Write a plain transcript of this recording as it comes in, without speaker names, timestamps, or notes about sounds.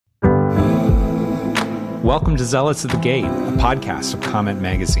Welcome to Zealots at the Gate, a podcast of Comment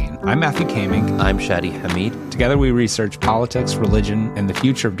Magazine. I'm Matthew Kaming. I'm Shadi Hamid. Together we research politics, religion, and the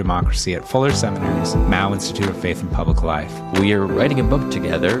future of democracy at Fuller Seminary's Mao Institute of Faith and Public Life. We are writing a book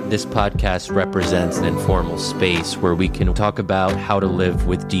together. This podcast represents an informal space where we can talk about how to live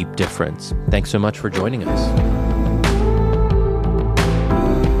with deep difference. Thanks so much for joining us.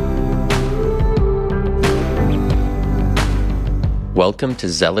 Welcome to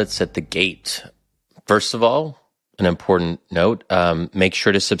Zealots at the Gate. First of all, an important note, make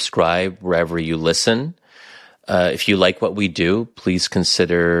sure to subscribe wherever you listen. If you like what we do, please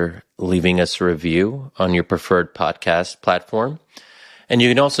consider leaving us a review on your preferred podcast platform. And you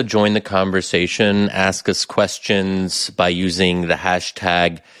can also join the conversation, ask us questions by using the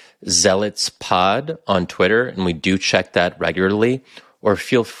hashtag ZealotsPod on Twitter, and we do check that regularly. Or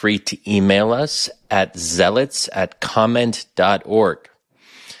feel free to email us at zealots@comment.org.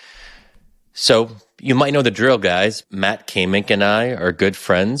 So you might know the drill, guys. Matt Kamink and I are good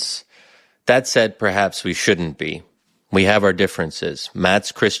friends. That said, perhaps we shouldn't be. We have our differences.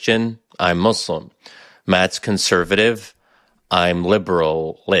 Matt's Christian, I'm Muslim. Matt's conservative, I'm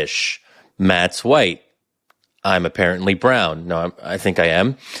liberal-ish. Matt's white, I'm apparently brown. No, I think I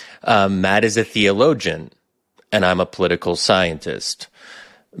am. Matt is a theologian, and I'm a political scientist.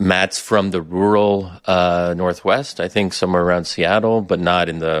 Matt's from the rural Northwest, I think somewhere around Seattle, but not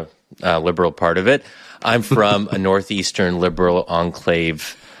in the liberal part of it. I'm from a northeastern liberal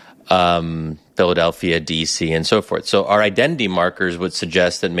enclave, Philadelphia, D.C., and so forth. So our identity markers would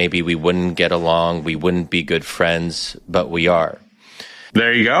suggest that maybe we wouldn't get along, we wouldn't be good friends, but we are.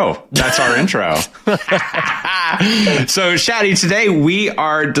 There you go. That's our intro. So, Shadi, today we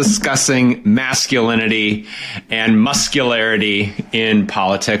are discussing masculinity and muscularity in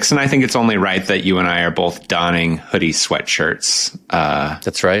politics. And I think it's only right that you and I are both donning hoodie sweatshirts.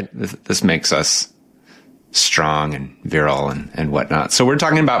 That's right. This makes us strong and virile and whatnot. So we're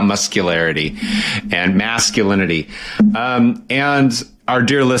talking about muscularity and masculinity. And our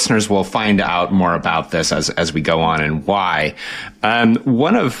dear listeners will find out more about this as we go on and why.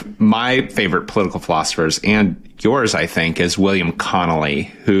 One of my favorite political philosophers, and yours, I think, is William Connolly,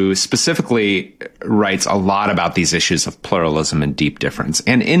 who specifically writes a lot about these issues of pluralism and deep difference.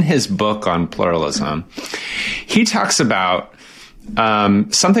 And in his book on pluralism, he talks about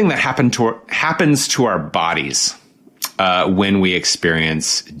something that happens to our bodies when we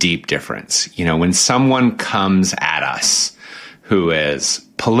experience deep difference. You know, when someone comes at us who is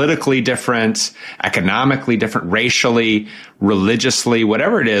politically different, economically different, racially, religiously,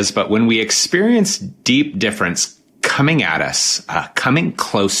 whatever it is, but when we experience deep difference coming at us, coming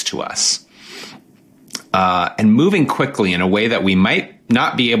close to us, and moving quickly in a way that we might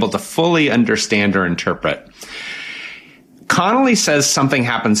not be able to fully understand or interpret, Connolly says something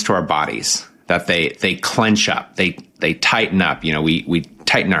happens to our bodies, that they clench up, they tighten up. You know, we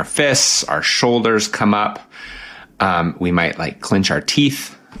tighten our fists, our shoulders come up. We might clench our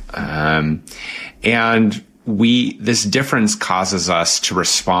teeth. And this difference causes us to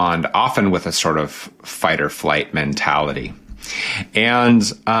respond often with a sort of fight or flight mentality. And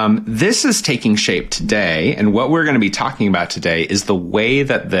this is taking shape today. And what we're going to be talking about today is the way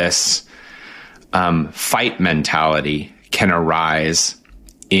that this fight mentality can arise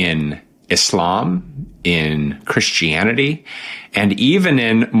in Islam, in Christianity, and even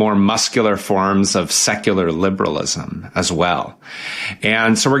in more muscular forms of secular liberalism as well.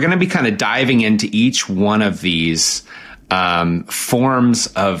 And so we're going to be kind of diving into each one of these forms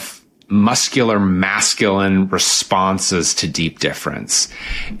of muscular, masculine responses to deep difference,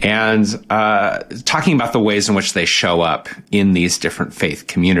 and talking about the ways in which they show up in these different faith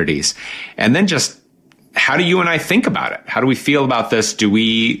communities. And then just how do you and I think about it? How do we feel about this? Do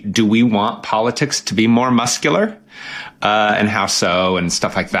we want politics to be more muscular? And how so, and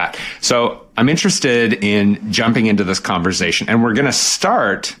stuff like that. So I'm interested in jumping into this conversation, and we're going to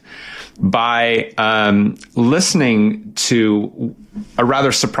start by listening to a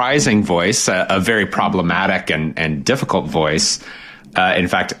rather surprising voice, a very problematic and difficult voice. In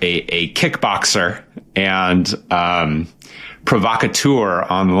fact, a kickboxer and provocateur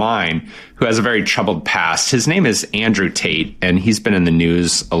online who has a very troubled past. His name is Andrew Tate, and he's been in the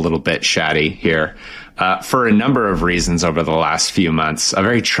news a little bit, Shadi, here, for a number of reasons over the last few months. A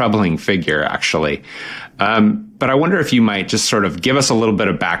very troubling figure, actually. But I wonder if you might just sort of give us a little bit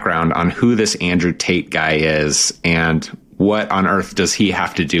of background on who this Andrew Tate guy is and what on earth does he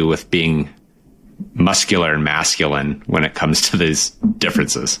have to do with being muscular and masculine when it comes to these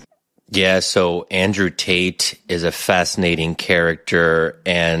differences. Yeah, so Andrew Tate is a fascinating character,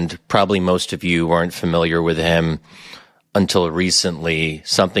 and probably most of you aren't familiar with him. until recently.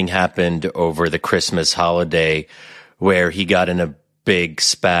 Something happened over the Christmas holiday where he got in a big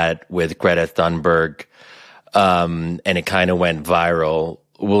spat with Greta Thunberg, and it kind of went viral.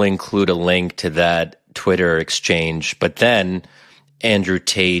 We'll include a link to that Twitter exchange. But then Andrew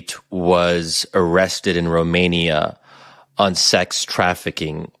Tate was arrested in Romania on sex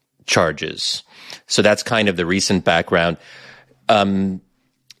trafficking charges. So that's kind of the recent background.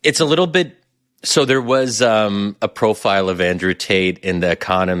 It's a little bit, so there was a profile of Andrew Tate in The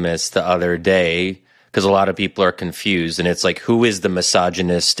Economist the other day, because a lot of people are confused, and it's like, who is the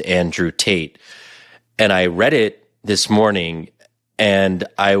misogynist Andrew Tate? And I read it this morning, and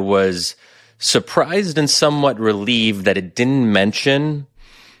I was surprised and somewhat relieved that it didn't mention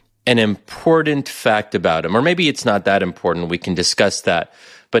an important fact about him. Or maybe it's not that important. We can discuss that.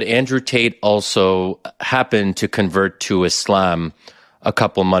 But Andrew Tate also happened to convert to Islam a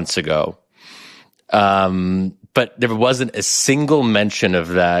couple months ago. But there wasn't a single mention of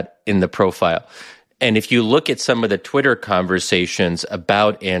that in the profile. And if you look at some of the Twitter conversations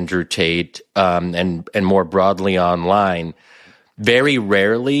about Andrew Tate, and more broadly online, very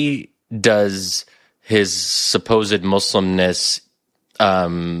rarely does his supposed Muslimness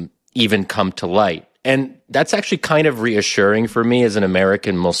even come to light. And that's actually kind of reassuring for me as an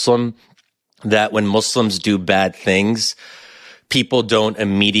American Muslim, that when Muslims do bad things, people don't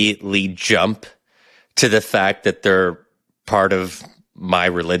immediately jump to the fact that they're part of my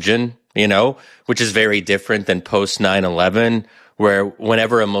religion, you know, which is very different than post 9/11, where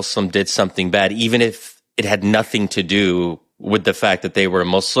whenever a Muslim did something bad, even if it had nothing to do with the fact that they were a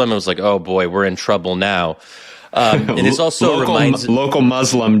Muslim, it was like, oh boy, we're in trouble now. And this also local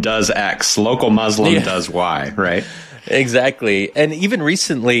Muslim does X, local Muslim does Y, right? Exactly. And even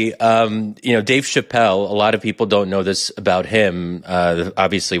recently, Dave Chappelle, a lot of people don't know this about him.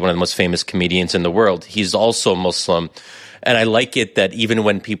 Obviously one of the most famous comedians in the world. He's also Muslim. And I like it that even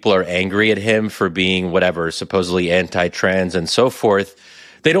when people are angry at him for being whatever, supposedly anti-trans and so forth,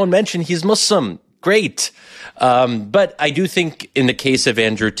 they don't mention he's Muslim. Great. But I do think in the case of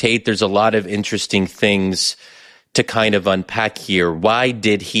Andrew Tate, there's a lot of interesting things to kind of unpack here. Why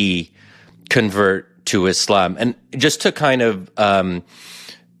did he convert to Islam? And just to kind of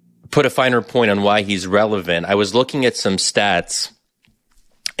put a finer point on why he's relevant, I was looking at some stats,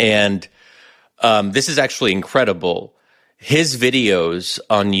 and this is actually incredible. His videos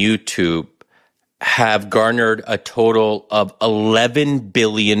on YouTube have garnered a total of 11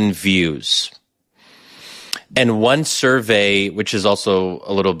 billion views. And one survey, which is also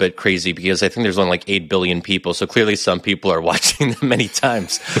a little bit crazy because I think there's only like 8 billion people. So clearly some people are watching them many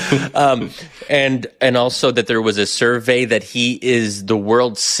times. And also that there was a survey that he is the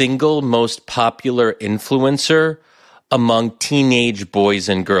world's single most popular influencer among teenage boys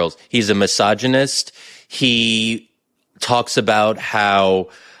and girls. He's a misogynist. He talks about how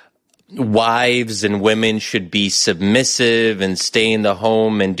wives and women should be submissive and stay in the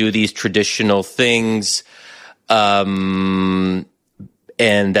home and do these traditional things. And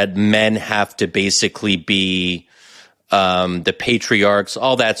that men have to basically be the patriarchs,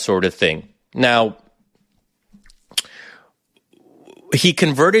 all that sort of thing. Now, he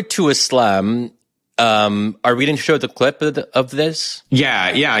converted to Islam. Are we going to show the clip of this?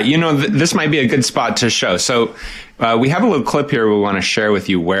 Yeah. This might be a good spot to show. So we have a little clip here we want to share with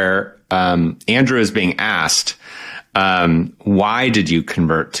you where Andrew is being asked, why did you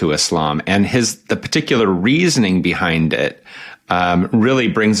convert to Islam? And the particular reasoning behind it really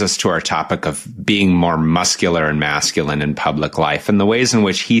brings us to our topic of being more muscular and masculine in public life and the ways in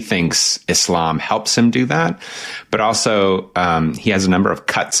which he thinks Islam helps him do that. But also, he has a number of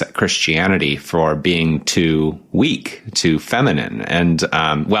cuts at Christianity for being too weak, too feminine. And,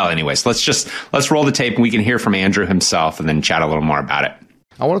 anyways, let's roll the tape and we can hear from Andrew himself and then chat a little more about it.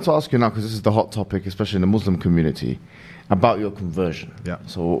 I wanted to ask you now, because this is the hot topic, especially in the Muslim community, about your conversion. Yeah.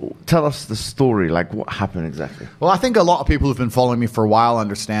 So tell us the story, like what happened exactly. Well, I think a lot of people who've been following me for a while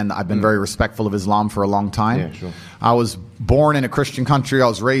understand that I've been very respectful of Islam for a long time. Yeah, sure. I was born in a Christian country. I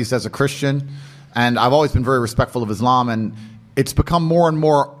was raised as a Christian. And I've always been very respectful of Islam. And it's become more and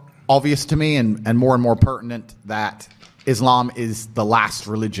more obvious to me and more pertinent that Islam is the last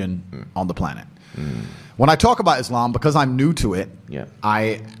religion on the planet. When I talk about Islam, because I'm new to it,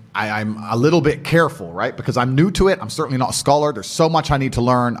 I'm a little bit careful, right? Because I'm new to it. I'm certainly not a scholar. There's so much I need to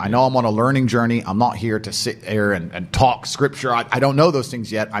learn. I know I'm on a learning journey. I'm not here to sit here and talk scripture. I don't know those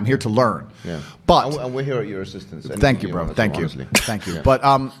things yet. I'm here to learn. Yeah. But and we're here at your assistance. Thank you, bro. Thank you. Thank you. Yeah. But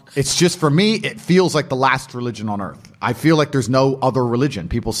it's just, for me, it feels like the last religion on earth. I feel like there's no other religion.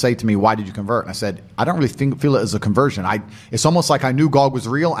 People say to me, why did you convert? And I said, I don't really feel it as a conversion. It's almost like I knew God was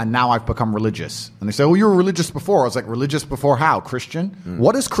real and now I've become religious. And they say, oh, you were religious before. I was like, religious before how? Christian?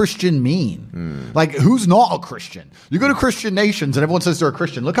 What does Christian mean? Like, who's not a Christian? You go to Christian nations and everyone says they're a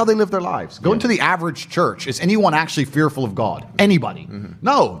Christian. Look how they live their lives. Go into the average church. Is anyone actually fearful of God? Anybody?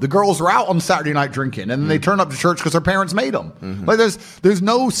 No. The girls are out on Saturday night drinking, and then they turn up to church because their parents made them. Like, there's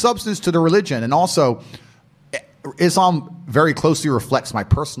no substance to the religion. And also, Islam very closely reflects my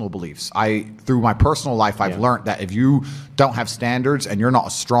personal beliefs. Through my personal life, I've learned that if you don't have standards and you're not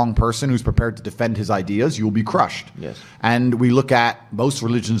a strong person who's prepared to defend his ideas, you will be crushed. Yes. And we look at most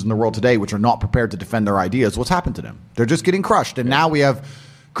religions in the world today, which are not prepared to defend their ideas. What's happened to them? They're just getting crushed. And now we have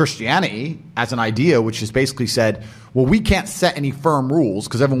Christianity as an idea, which has basically said, well, we can't set any firm rules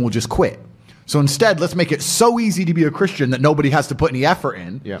because everyone will just quit. So instead, let's make it so easy to be a Christian that nobody has to put any effort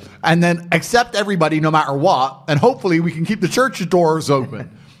in. Yeah. And then accept everybody no matter what. And hopefully we can keep the church doors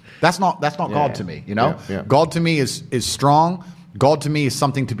open. That's not God to me, you know? Yeah. God to me is strong. God to me is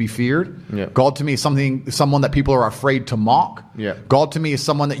something to be feared. Yeah. God to me is someone that people are afraid to mock. Yeah. God to me is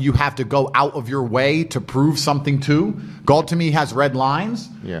someone that you have to go out of your way to prove something to. God to me has red lines.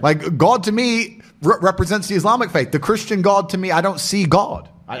 Yeah. Like, God to me represents the Islamic faith. The Christian God to me, I don't see God.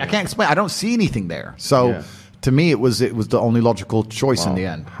 I can't explain. I don't see anything there. So to me, it was the only logical choice in the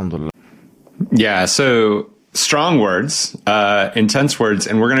end. Alhamdulillah. Yeah, so strong words, intense words,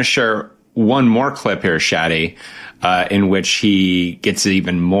 and we're going to share one more clip here, Shadi, in which he gets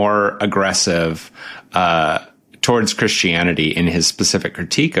even more aggressive towards Christianity in his specific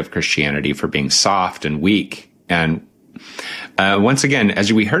critique of Christianity for being soft and weak. And once again,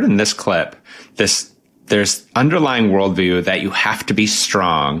 as we heard in this clip, there's underlying worldview that you have to be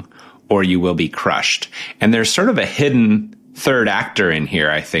strong or you will be crushed. And there's sort of a hidden third actor in here,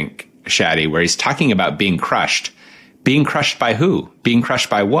 I think, Shadi, where he's talking about being crushed. Being crushed by who? Being crushed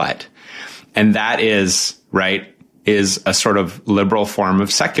by what? And that is a sort of liberal form of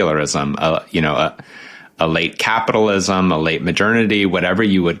secularism, a late capitalism, a late modernity, whatever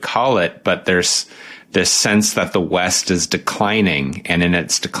you would call it. But there's this sense that the West is declining, and in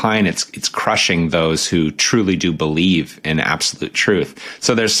its decline, it's crushing those who truly do believe in absolute truth.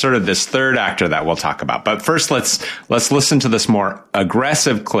 So there's sort of this third actor that we'll talk about. But first, let's listen to this more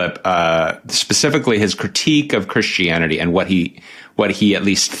aggressive clip, specifically his critique of Christianity and what he at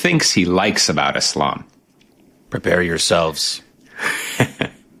least thinks he likes about Islam. Prepare yourselves.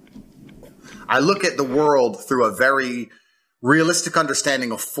 I look at the world through a very realistic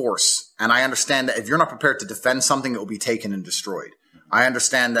understanding of force. And I understand that if you're not prepared to defend something, it will be taken and destroyed. I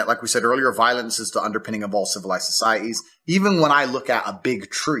understand that, like we said earlier, violence is the underpinning of all civilized societies. Even when I look at a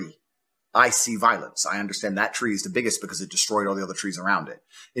big tree, I see violence. I understand that tree is the biggest because it destroyed all the other trees around it.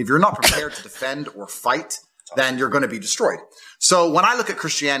 If you're not prepared to defend or fight, then you're going to be destroyed. So when I look at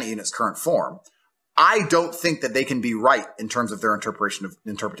Christianity in its current form, I don't think that they can be right in terms of their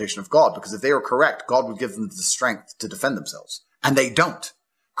interpretation of God, because if they were correct, God would give them the strength to defend themselves. And they don't.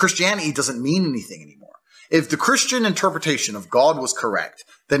 Christianity doesn't mean anything anymore. If the Christian interpretation of God was correct,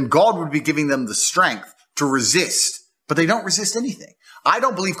 then God would be giving them the strength to resist, but they don't resist anything. I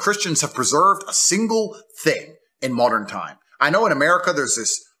don't believe Christians have preserved a single thing in modern time. I know in America there's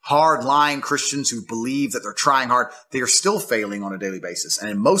this hard-line Christians who believe that they're trying hard. They are still failing on a daily basis. And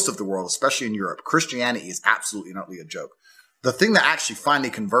in most of the world, especially in Europe, Christianity is absolutely and utterly a joke. The thing that actually finally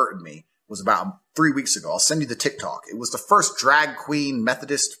converted me was about 3 weeks ago. I'll send you the TikTok. It was the first drag queen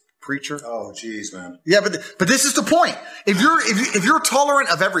Methodist preacher. Oh, geez, man. Yeah, but this is the point. If you're tolerant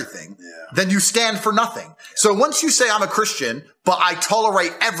of everything, then you stand for nothing. So once you say I'm a Christian, but I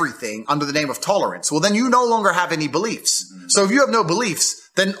tolerate everything under the name of tolerance, well, then you no longer have any beliefs. So if you have no beliefs,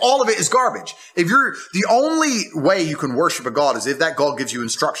 then all of it is garbage. The only way you can worship a God is if that God gives you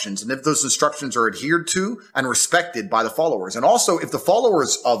instructions, and if those instructions are adhered to and respected by the followers. And also if the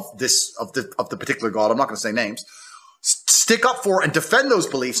followers of the particular God, I'm not going to say names, stick up for and defend those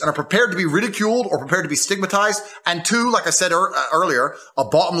beliefs and are prepared to be ridiculed or prepared to be stigmatized. And two, like I said earlier, a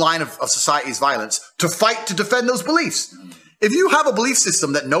bottom line of society's violence, to fight to defend those beliefs. If you have a belief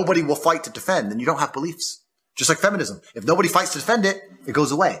system that nobody will fight to defend, then you don't have beliefs. Just like feminism. If nobody fights to defend it, it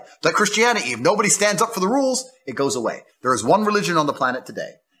goes away. Like Christianity, if nobody stands up for the rules, it goes away. There is one religion on the planet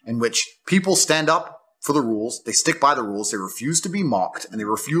today in which people stand up for the rules, they stick by the rules, they refuse to be mocked, and they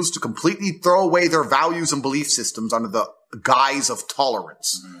refuse to completely throw away their values and belief systems under the guise of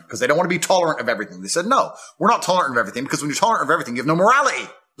tolerance. Because they don't want to be tolerant of everything. They said, no, we're not tolerant of everything, because when you're tolerant of everything, you have no morality.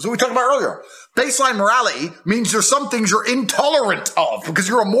 That's what we talked about earlier. Baseline morality means there's some things you're intolerant of because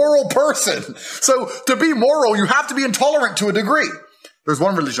you're a moral person. So to be moral, you have to be intolerant to a degree. There's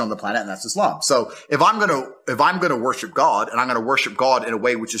one religion on the planet, and that's Islam. So if I'm gonna worship God, and I'm gonna worship God in a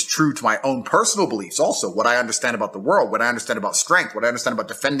way which is true to my own personal beliefs, also what I understand about the world, what I understand about strength, what I understand about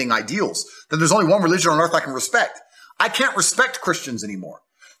defending ideals, then there's only one religion on earth I can respect. I can't respect Christians anymore.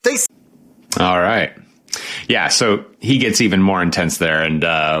 All right. Yeah, so he gets even more intense there, and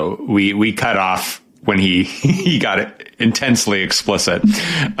we cut off when he got it intensely explicit.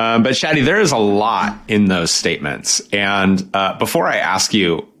 But Shadi, there is a lot in those statements. And before I ask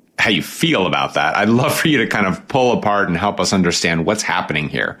you how you feel about that, I'd love for you to kind of pull apart and help us understand what's happening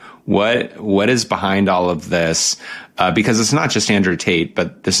here. What is behind all of this? Because it's not just Andrew Tate,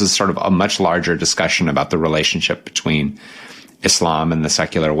 but this is sort of a much larger discussion about the relationship between Islam and the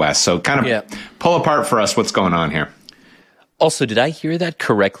secular West. So kind of pull apart for us what's going on here. Also, did I hear that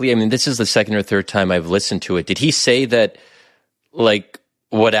correctly? I mean, this is the second or third time I've listened to it. Did he say that, like,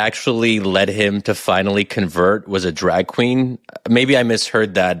 what actually led him to finally convert was a drag queen? Maybe I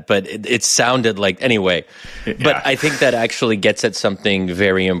misheard that, but it sounded like, anyway. Yeah. But I think that actually gets at something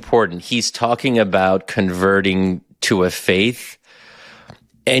very important. He's talking about converting to a faith,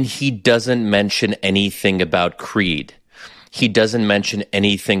 and he doesn't mention anything about creed. He doesn't mention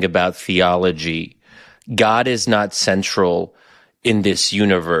anything about theology. God is not central in this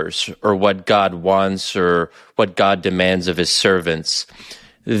universe, or what God wants, or what God demands of his servants.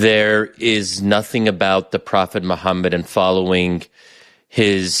 There is nothing about the Prophet Muhammad and following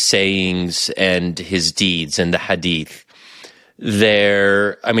his sayings and his deeds and the hadith.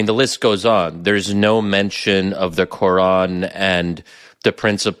 The list goes on. There's no mention of the Quran and the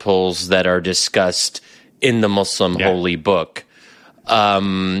principles that are discussed in the Muslim holy book.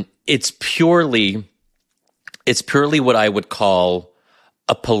 It's purely what I would call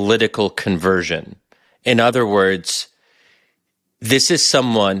a political conversion. In other words, this is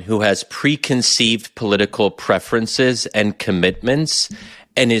someone who has preconceived political preferences and commitments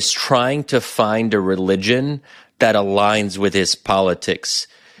and is trying to find a religion that aligns with his politics.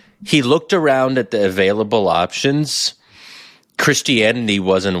 He looked around at the available options. Christianity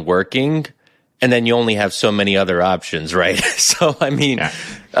wasn't working. And then you only have so many other options, right? So, I mean,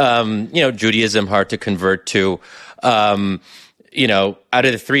 Judaism, hard to convert to. Out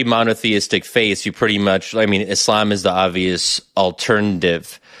of the three monotheistic faiths, Islam is the obvious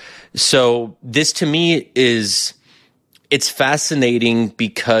alternative. So this to me it's fascinating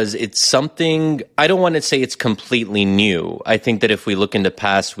because it's something, I don't want to say it's completely new. I think that if we look in the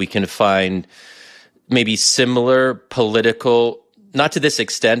past, we can find maybe similar political, not to this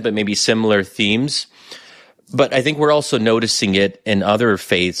extent, but maybe similar themes. But I think we're also noticing it in other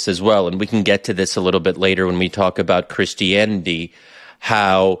faiths as well. And we can get to this a little bit later when we talk about Christianity,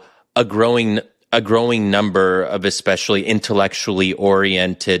 how a growing number of especially intellectually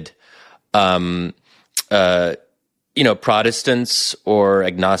oriented, Protestants or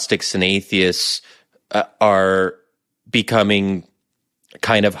agnostics and atheists are becoming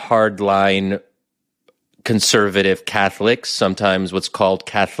kind of hardline conservative Catholics, sometimes what's called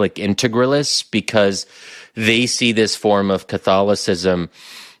Catholic integralists, because they see this form of Catholicism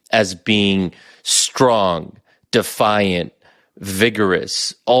as being strong, defiant,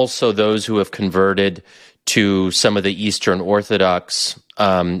 vigorous. Also, those who have converted to some of the Eastern Orthodox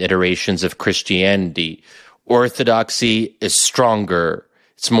iterations of Christianity. Orthodoxy is stronger,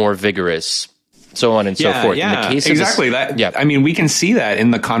 it's more vigorous, so on and so forth. Yeah, in the case exactly. Of this, I mean, we can see that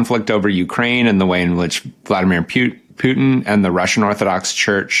in the conflict over Ukraine and the way in which Vladimir Putin and the Russian Orthodox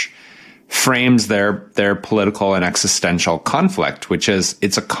Church frames their political and existential conflict, which is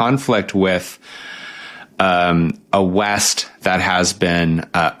it's a conflict with a West that has been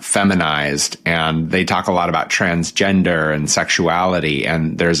feminized, and they talk a lot about transgender and sexuality,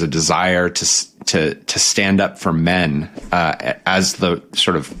 and there's a desire to stand up for men as the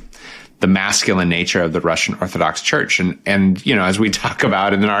sort of the masculine nature of the Russian Orthodox Church. And as we talk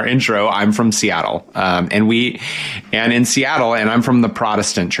about in our intro, I'm from Seattle. And in Seattle, and I'm from the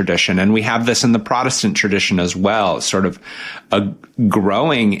Protestant tradition, and we have this in the Protestant tradition as well, sort of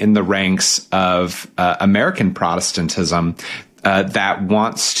growing in the ranks of American Protestantism that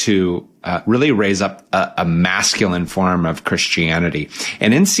wants to really raise up a masculine form of Christianity.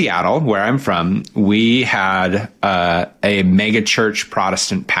 And in Seattle, where I'm from, we had a mega church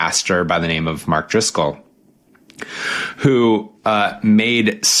Protestant pastor by the name of Mark Driscoll, who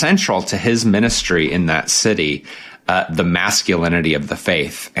made central to his ministry in that city the masculinity of the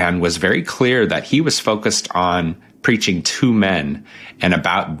faith, and was very clear that he was focused on preaching to men and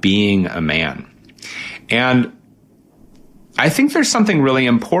about being a man. And I think there's something really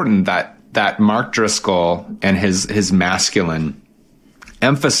important that Mark Driscoll and his masculine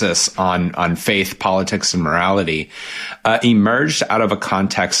emphasis on faith, politics, and morality emerged out of a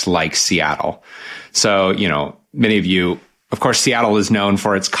context like Seattle. So, many of you, of course, Seattle is known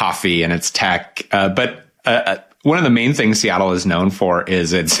for its coffee and its tech, but one of the main things Seattle is known for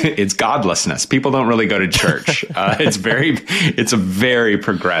is its godlessness. People don't really go to church. It's a very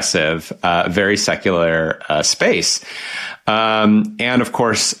progressive, very secular space, and of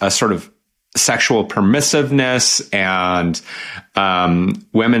course, a sort of sexual permissiveness and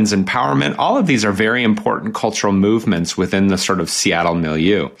women's empowerment. All of these are very important cultural movements within the sort of Seattle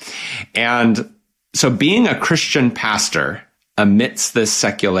milieu, and so being a Christian pastor amidst this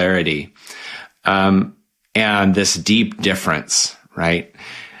secularity. And this deep difference, right?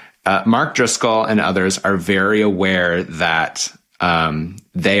 Mark Driscoll and others are very aware that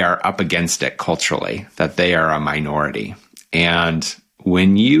they are up against it culturally, that they are a minority. And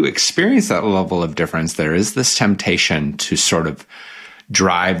when you experience that level of difference, there is this temptation to sort of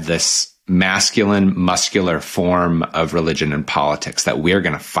drive this masculine, muscular form of religion and politics that we're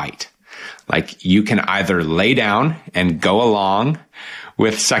going to fight. Like, you can either lay down and go along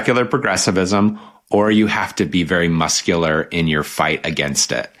with secular progressivism, or you have to be very muscular in your fight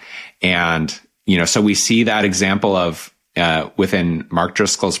against it. And, so we see that example of within Mark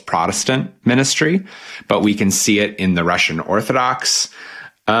Driscoll's Protestant ministry, but we can see it in the Russian Orthodox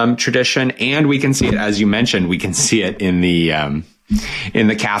tradition, and we can see it, as you mentioned, we can see it in the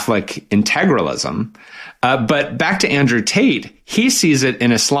Catholic integralism. But back to Andrew Tate, he sees it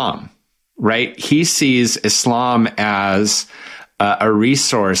in Islam, right? He sees Islam as a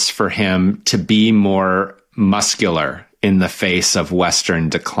resource for him to be more muscular in the face of Western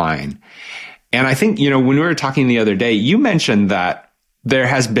decline. And I think, when we were talking the other day, you mentioned that there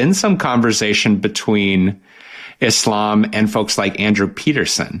has been some conversation between Islam and folks like Andrew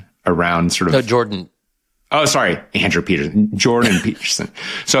Peterson around sort of... No, Jordan. Oh, sorry, Andrew Peterson, Jordan Peterson.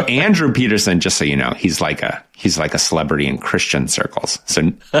 So Andrew Peterson, just so you know, he's like a celebrity in Christian circles.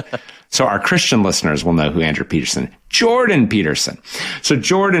 So our Christian listeners will know who Andrew Peterson, Jordan Peterson. So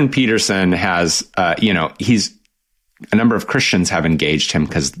Jordan Peterson has, he's a number of Christians have engaged him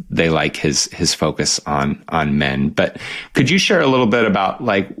because they like his focus on men. But could you share a little bit about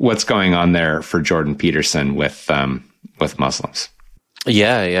like what's going on there for Jordan Peterson with Muslims?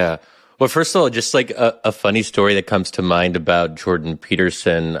 Yeah. Well, first of all, just like a funny story that comes to mind about Jordan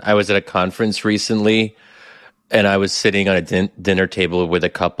Peterson. I was at a conference recently, and I was sitting on a dinner table with a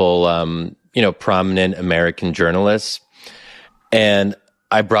couple, prominent American journalists. And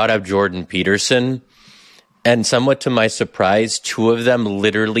I brought up Jordan Peterson, and somewhat to my surprise, two of them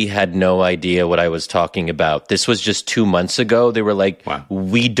literally had no idea what I was talking about. This was just 2 months ago. They were like, wow,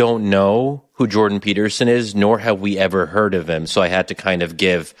 we don't know who Jordan Peterson is, nor have we ever heard of him. So I had to kind of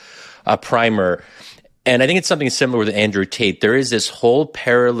give a primer. And I think it's something similar with Andrew Tate. There is this whole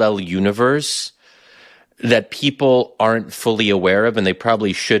parallel universe that people aren't fully aware of, and they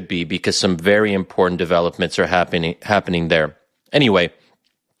probably should be, because some very important developments are happening there. Anyway,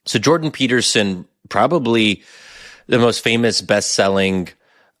 so Jordan Peterson, probably the most famous best-selling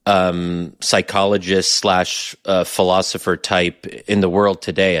psychologist slash philosopher type in the world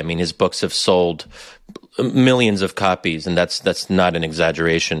today. I mean, his books have sold millions of copies, and that's not an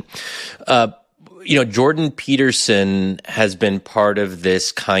exaggeration. Jordan Peterson has been part of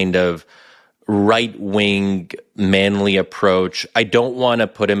this kind of right-wing manly approach. I don't want to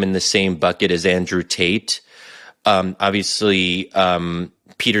put him in the same bucket as Andrew Tate. Obviously,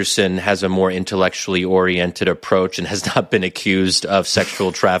 Peterson has a more intellectually oriented approach and has not been accused of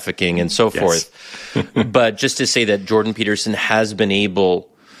sexual trafficking and so forth. But just to say that Jordan Peterson has been able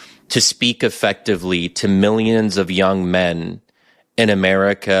to speak effectively to millions of young men in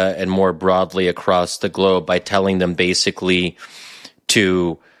America and more broadly across the globe by telling them basically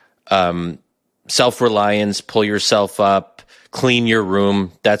to self-reliance, pull yourself up, clean your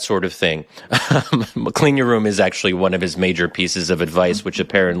room, that sort of thing. Clean your room is actually one of his major pieces of advice, which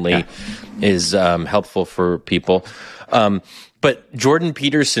apparently is helpful for people. But Jordan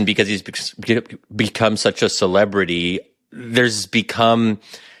Peterson, because he's become such a celebrity, there's become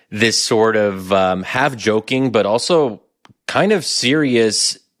this sort of half joking, but also kind of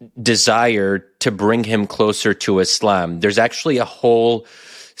serious desire to bring him closer to Islam. There's actually a whole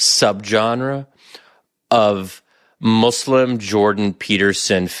subgenre of Muslim Jordan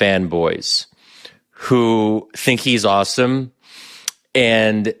Peterson fanboys who think he's awesome.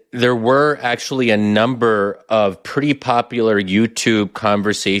 And there were actually a number of pretty popular YouTube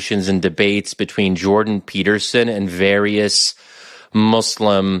conversations and debates between Jordan Peterson and various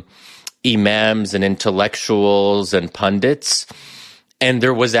Muslim imams and intellectuals and pundits. And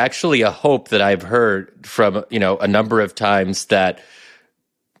there was actually a hope that I've heard from, a number of times that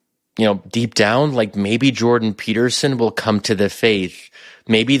deep down, like maybe Jordan Peterson will come to the faith.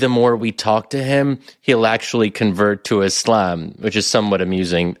 Maybe the more we talk to him, he'll actually convert to Islam, which is somewhat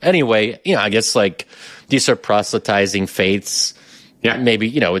amusing. Anyway, I guess like these are proselytizing faiths. Yeah. Maybe,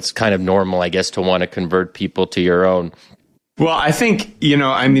 it's kind of normal, I guess, to want to convert people to your own. Well, I think,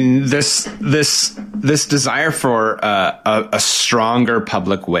 this desire for a stronger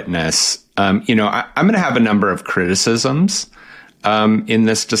public witness, I'm going to have a number of criticisms in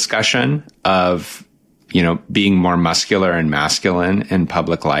this discussion of, being more muscular and masculine in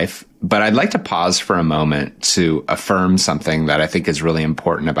public life. But I'd like to pause for a moment to affirm something that I think is really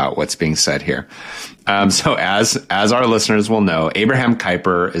important about what's being said here. So as our listeners will know, Abraham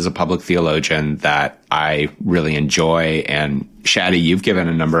Kuyper is a public theologian that I really enjoy. And Shadi, you've given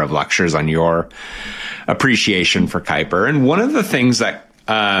a number of lectures on your appreciation for Kuyper. And one of the things that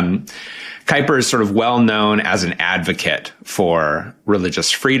Kuyper is sort of well known as an advocate for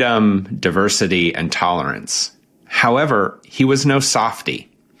religious freedom, diversity, and tolerance. However, he was no softy.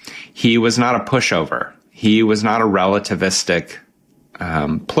 He was not a pushover. He was not a relativistic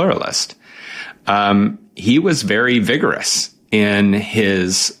pluralist. He was very vigorous in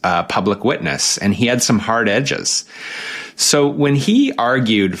his public witness, and he had some hard edges. So when he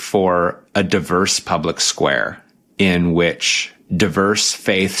argued for a diverse public square in which diverse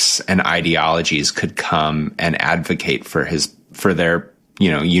faiths and ideologies could come and advocate for their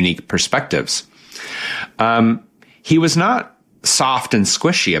unique perspectives, he was not soft and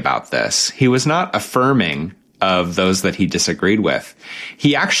squishy about this. He was not affirming of those that he disagreed with.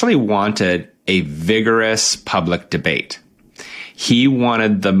 He actually wanted a vigorous public debate. He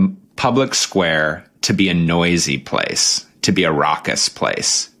wanted the public square to be a noisy place, to be a raucous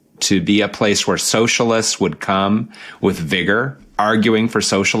place, to be a place where socialists would come with vigor, arguing for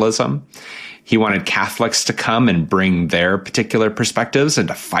socialism. He wanted Catholics to come and bring their particular perspectives and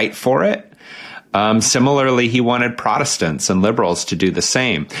to fight for it. Similarly, he wanted Protestants and liberals to do the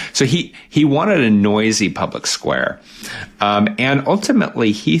same. So he wanted a noisy public square. And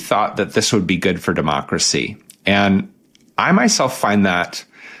ultimately, he thought that this would be good for democracy. And I myself find that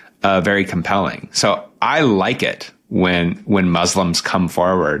very compelling. So I like it when Muslims come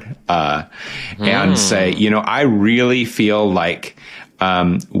forward and say, I really feel like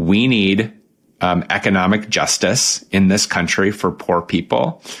we need economic justice in this country for poor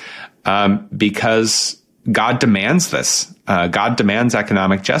people. Because God demands this. God demands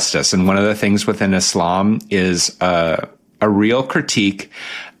economic justice. And one of the things within Islam is a real critique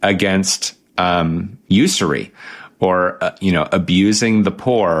against usury or, abusing the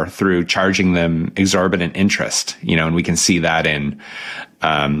poor through charging them exorbitant interest. And we can see that in,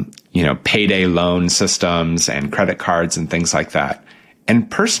 payday loan systems and credit cards and things like that.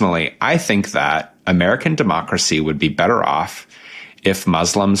 And personally, I think that American democracy would be better off if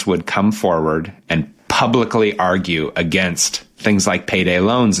Muslims would come forward and publicly argue against things like payday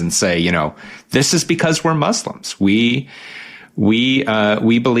loans and say, this is because we're Muslims. We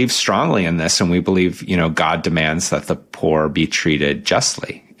believe strongly in this, and we believe, God demands that the poor be treated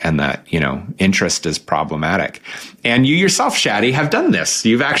justly, and that, interest is problematic. And you yourself, Shadi, have done this.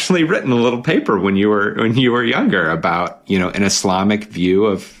 You've actually written a little paper when you were younger about, an Islamic view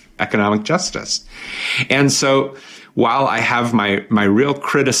of economic justice. And so, while I have my real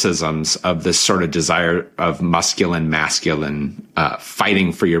criticisms of this sort of desire of masculine,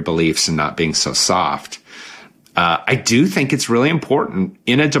 fighting for your beliefs and not being so soft, I do think it's really important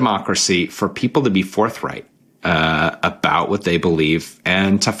in a democracy for people to be forthright about what they believe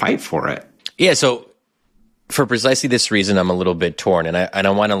and to fight for it. Yeah, so for precisely this reason, I'm a little bit torn, and I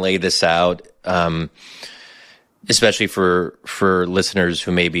want to lay this out, especially for listeners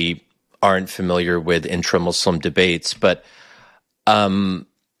who maybe aren't familiar with intra-Muslim debates. But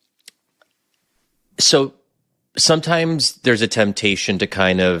so sometimes there's a temptation to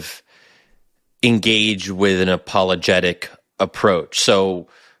kind of engage with an apologetic approach. So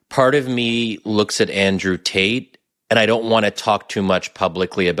part of me looks at Andrew Tate, and I don't want to talk too much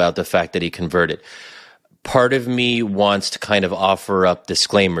publicly about the fact that he converted. Part of me wants to kind of offer up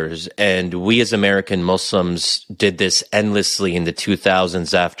disclaimers, and we as American Muslims did this endlessly in the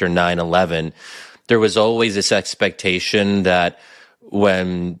 2000s after 9/11. There was always this expectation that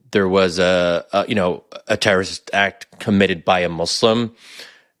when there was a terrorist act committed by a Muslim,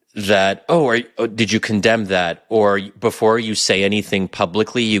 that, did you condemn that? Or before you say anything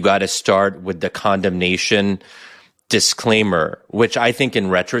publicly, you got to start with the condemnation disclaimer, which I think in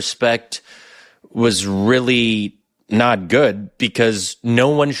retrospect was really not good, because no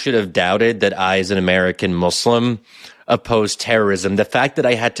one should have doubted that I, as an American Muslim, oppose terrorism. The fact that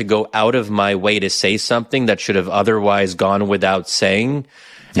I had to go out of my way to say something that should have otherwise gone without saying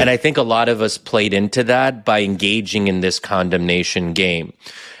And I think a lot of us played into that by engaging in this condemnation game.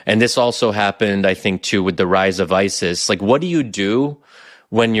 And this also happened, I think, too, with the rise of ISIS. Like, what do you do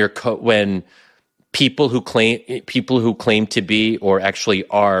when when people who claim to be or actually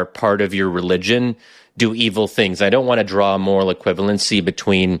are part of your religion do evil things? I don't want to draw a moral equivalency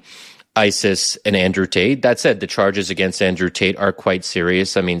between ISIS and Andrew Tate. That said, the charges against Andrew Tate are quite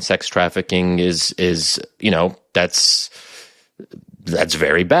serious. I mean, sex trafficking is that's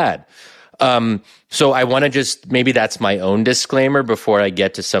very bad. So I want to just, maybe that's my own disclaimer before I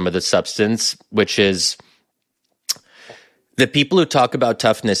get to some of the substance, which is the people who talk about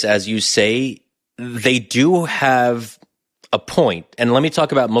toughness, as you say, they do have a point. And let me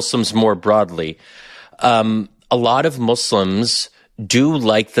talk about Muslims more broadly. A lot of Muslims do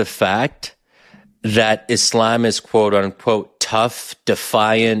like the fact that Islam is quote unquote tough,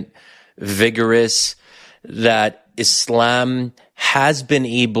 defiant, vigorous, that Islam has been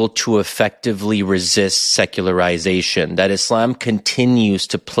able to effectively resist secularization, that Islam continues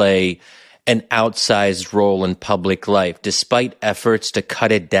to play an outsized role in public life, despite efforts to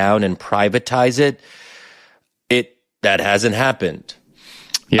cut it down and privatize it. That hasn't happened.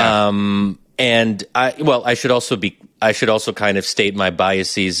 Yeah. And I should also kind of state my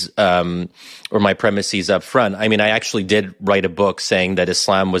biases, or my premises up front. I mean, I actually did write a book saying that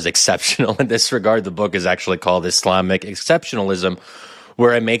Islam was exceptional in this regard. The book is actually called Islamic Exceptionalism,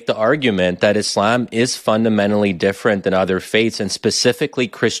 where I make the argument that Islam is fundamentally different than other faiths, and specifically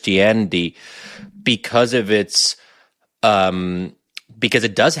Christianity, because of its, because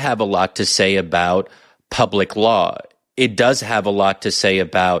it does have a lot to say about public law. It does have a lot to say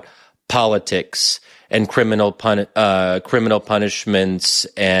about politics and criminal punishments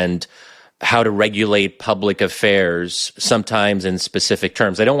and how to regulate public affairs, sometimes in specific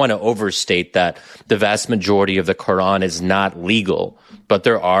terms. I don't want to overstate that the vast majority of the Quran is not legal, but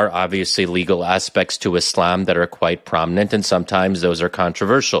there are obviously legal aspects to Islam that are quite prominent, and sometimes those are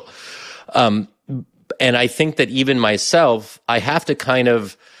controversial. And I think that even myself, I have to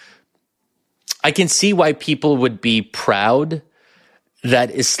I can see why people would be proud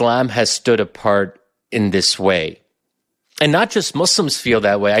that Islam has stood apart in this way. And not just Muslims feel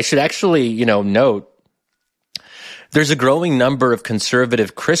that way. I should actually, note there's a growing number of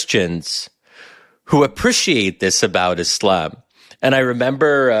conservative Christians who appreciate this about Islam. And I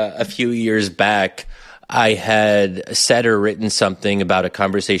remember a few years back, I had said or written something about a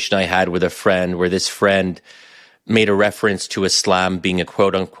conversation I had with a friend where this friend made a reference to Islam being a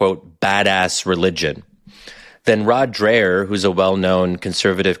quote-unquote badass religion. Then Rod Dreher, who's a well-known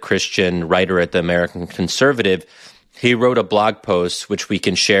conservative Christian writer at the American Conservative, he wrote a blog post, which we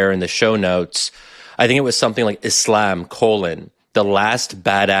can share in the show notes. I think it was something like Islam, the last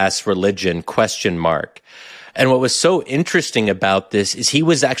badass religion, ? And what was so interesting about this is he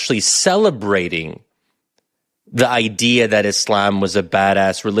was actually celebrating the idea that Islam was a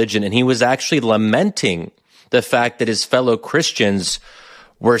badass religion, and he was actually lamenting the fact that his fellow Christians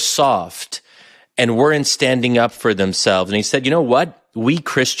were soft and weren't standing up for themselves. And he said, you know what? We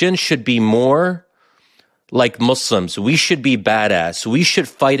Christians should be more like Muslims. We should be badass. We should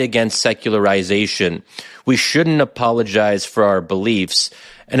fight against secularization. We shouldn't apologize for our beliefs.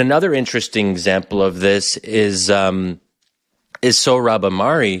 And another interesting example of this is Sohrab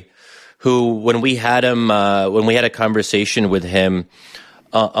Ahmari, who, when we had a conversation with him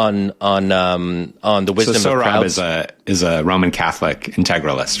on the wisdom of crowds. So Sohrab is a Roman Catholic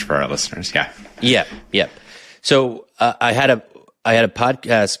integralist for our listeners. Yeah. Yeah. So I had a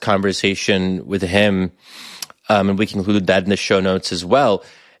podcast conversation with him, and we can include that in the show notes as well.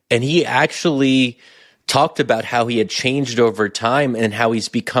 And he actually talked about how he had changed over time and how he's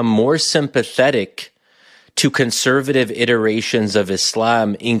become more sympathetic to conservative iterations of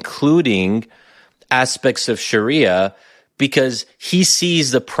Islam, including aspects of Sharia, because he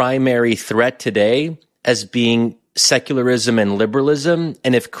sees the primary threat today as being secularism and liberalism.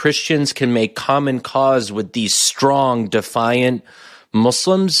 And if Christians can make common cause with these strong, defiant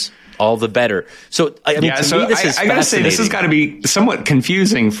Muslims, all the better. So, I mean, to me, this is I gotta say, this has got to be somewhat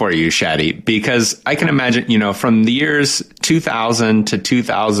confusing for you, Shadi, because I can imagine, from the years 2000 to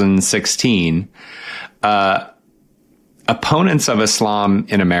 2016, opponents of Islam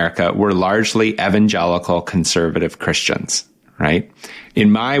in America were largely evangelical conservative Christians, right? In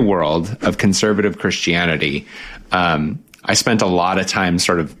my world of conservative Christianity, I spent a lot of time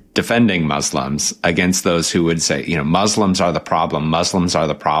sort of defending Muslims against those who would say, Muslims are the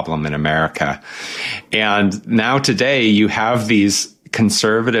problem in America. And now today you have these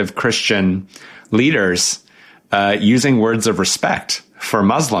conservative Christian leaders using words of respect for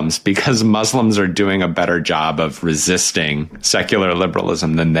Muslims because Muslims are doing a better job of resisting secular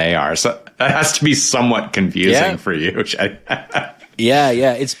liberalism than they are. So that has to be somewhat confusing for you.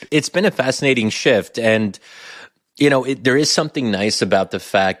 Yeah. It's been a fascinating shift. And, there is something nice about the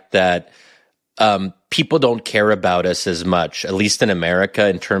fact that people don't care about us as much, at least in America,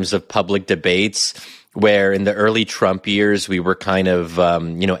 in terms of public debates, where in the early Trump years, we were kind of,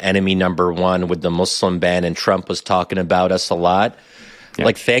 enemy number one with the Muslim ban, and Trump was talking about us a lot. Yeah.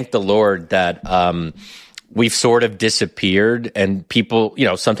 Like, thank the Lord that we've sort of disappeared, and people,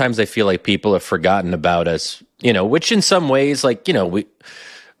 sometimes I feel like people have forgotten about us, which in some ways,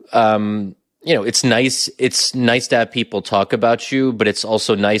 it's nice. It's nice to have people talk about you, but it's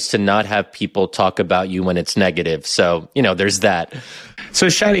also nice to not have people talk about you when it's negative. So, there's that. So,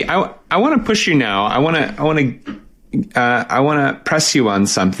 Shadi, I want to push you now. I want to press you on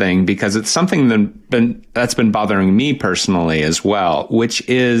something because it's something that's been bothering me personally as well, which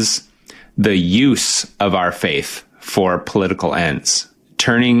is the use of our faith for political ends.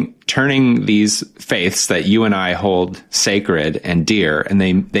 Turning these faiths that you and I hold sacred and dear, and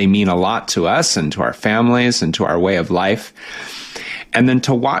they mean a lot to us and to our families and to our way of life. And then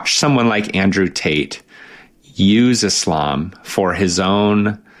to watch someone like Andrew Tate use Islam for his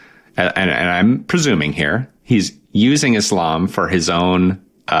own, and I'm presuming here, he's using Islam for his own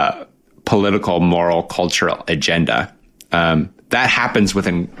political, moral, cultural agenda. That happens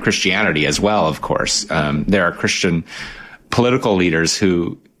within Christianity as well, of course. There are Christian political leaders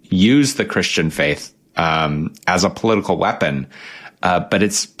who use the Christian faith as a political weapon, but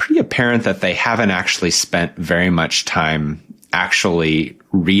it's pretty apparent that they haven't actually spent very much time actually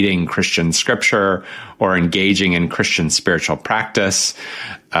reading Christian scripture or engaging in Christian spiritual practice.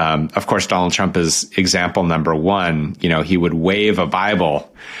 Of course, Donald Trump is example number one. He would wave a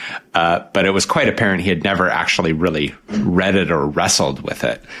Bible, but it was quite apparent he had never actually really read it or wrestled with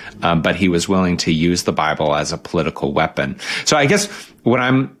it. But he was willing to use the Bible as a political weapon. So I guess what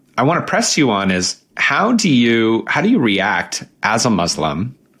I want to press you on is how do you react as a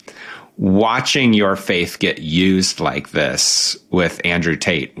Muslim watching your faith get used like this with Andrew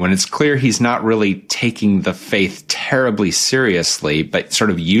Tate, when it's clear he's not really taking the faith terribly seriously, but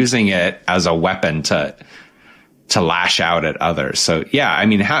sort of using it as a weapon to lash out at others? So, yeah, I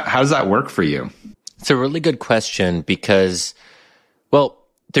mean, how does that work for you? It's a really good question because, well,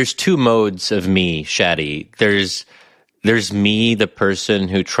 there's two modes of me, Shadi. There's me, the person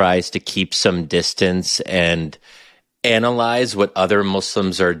who tries to keep some distance and analyze what other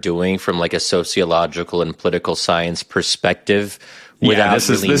Muslims are doing from like a sociological and political science perspective without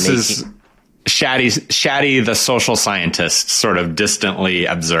this is Shadi, the social scientist, sort of distantly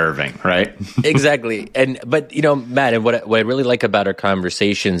observing, right? Exactly. But Matt, and what I really like about our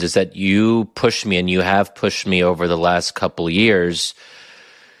conversations is that you push me, and you have pushed me over the last couple of years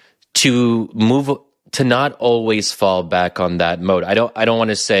to not always fall back on that mode. I don't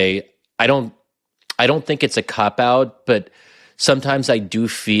want to say I don't think it's a cop-out, but sometimes I do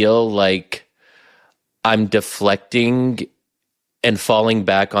feel like I'm deflecting and falling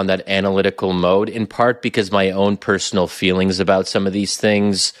back on that analytical mode, in part because my own personal feelings about some of these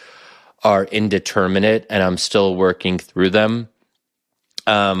things are indeterminate and I'm still working through them.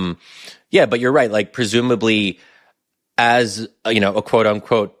 Yeah, but you're right. Like, presumably, as a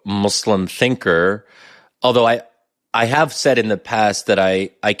quote-unquote Muslim thinker, although I have said in the past that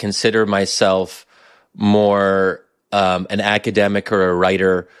I consider myself more an academic or a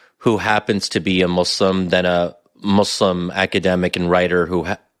writer who happens to be a Muslim than a Muslim academic and writer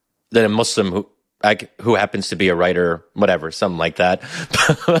than a Muslim who happens to be a writer, whatever, something like that.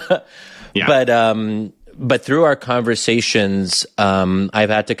 Yeah. But through our conversations, I've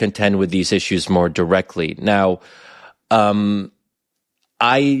had to contend with these issues more directly. Now, I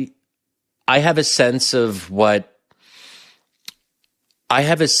have a sense of what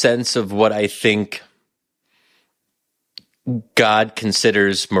I think God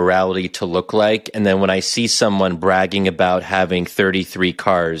considers morality to look like. And then when I see someone bragging about having 33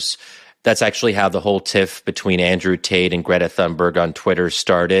 cars, that's actually how the whole tiff between Andrew Tate and Greta Thunberg on Twitter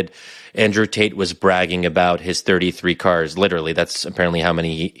started. Andrew Tate was bragging about his 33 cars. Literally, that's apparently how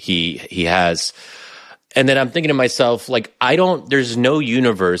many he has. And then I'm thinking to myself, like, there's no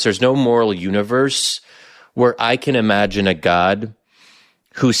moral universe where I can imagine a God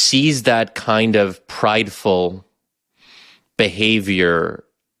who sees that kind of prideful behavior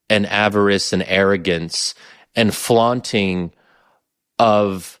and avarice and arrogance and flaunting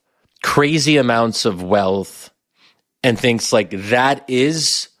of crazy amounts of wealth and thinks like, that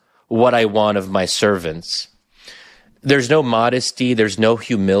is what I want of my servants. There's no modesty, there's no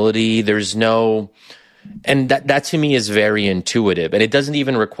humility, there's no And that to me is very intuitive. And it doesn't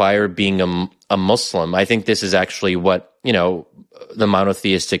even require being a Muslim. I think this is actually what, the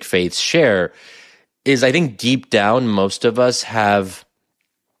monotheistic faiths share, is I think deep down, most of us have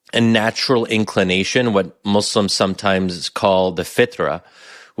a natural inclination, what Muslims sometimes call the fitra,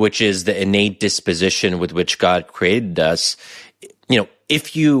 which is the innate disposition with which God created us.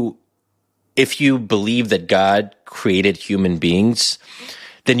 If you believe that God created human beings,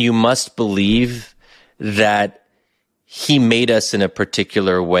 then you must believe that he made us in a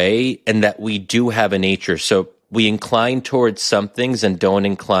particular way and that we do have a nature. So we incline towards some things and don't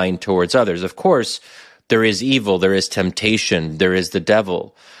incline towards others. Of course, there is evil, there is temptation, there is the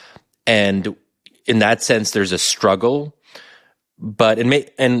devil. And in that sense, there's a struggle. But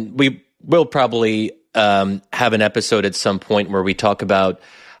we will probably have an episode at some point where we talk about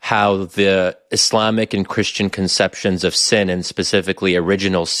how the Islamic and Christian conceptions of sin, and specifically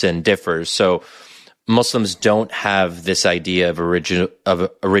original sin, differs. So Muslims don't have this idea of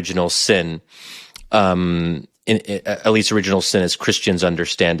original sin, at least original sin as Christians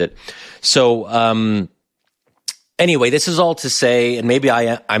understand it. So anyway, this is all to say, and maybe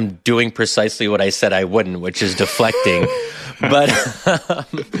I'm doing precisely what I said I wouldn't, which is deflecting. But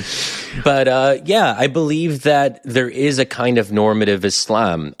yeah, I believe that there is a kind of normative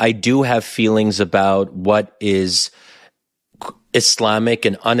Islam. I do have feelings about what is Islamic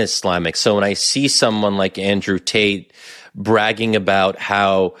and un-Islamic. So when I see someone like Andrew Tate bragging about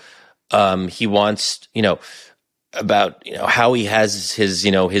how he wants, how he has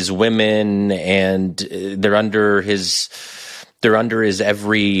his women and they're under his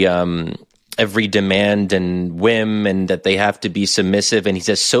every demand and whim, and that they have to be submissive, and he's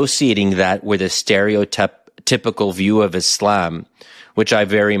associating that with a stereotypical view of Islam, which I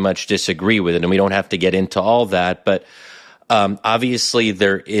very much disagree with. And we don't have to get into all that, but obviously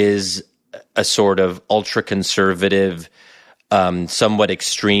there is a sort of ultra-conservative, somewhat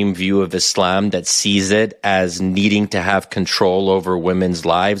extreme view of Islam that sees it as needing to have control over women's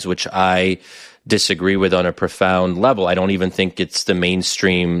lives, which I disagree with on a profound level. I don't even think it's the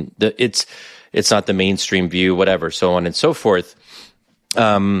mainstream. It's not the mainstream view, whatever, so on and so forth.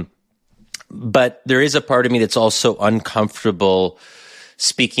 But there is a part of me that's also uncomfortable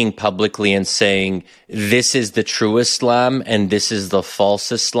speaking publicly and saying, this is the true Islam and this is the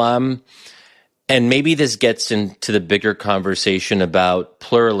false Islam. And maybe this gets into the bigger conversation about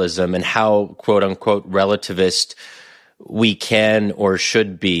pluralism and how, quote unquote, relativist we can or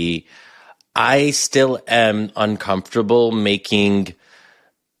should be. I still am uncomfortable making,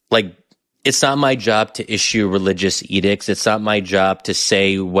 it's not my job to issue religious edicts. It's not my job to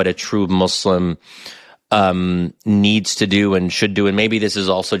say what a true Muslim needs to do and should do. And maybe this is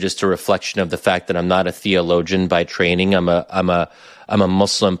also just a reflection of the fact that I'm not a theologian by training. I'm a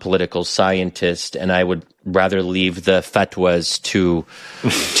Muslim political scientist, and I would rather leave the fatwas to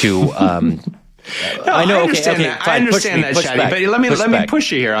No, I understand that. I understand that, Shadi. But let me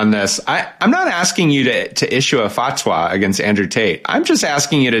push you here on this. I'm not asking you to issue a fatwa against Andrew Tate. I'm just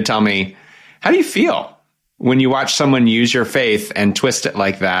asking you to tell me, how do you feel when you watch someone use your faith and twist it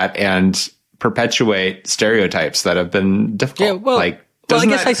like that and perpetuate stereotypes that have been difficult? Yeah,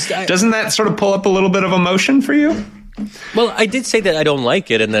 doesn't that sort of pull up a little bit of emotion for you? Well, I did say that I don't like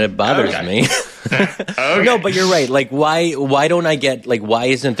it and that it bothers me. Okay. No, but you're right. Why don't I get, why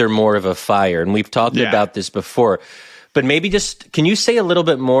isn't there more of a fire? And we've talked about this before. But maybe can you say a little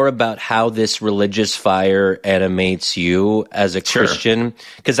bit more about how this religious fire animates you as a Christian?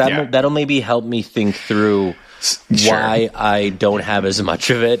 Because that'll maybe help me think through why I don't have as much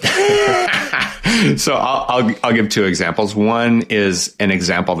of it. So I'll give two examples. One is an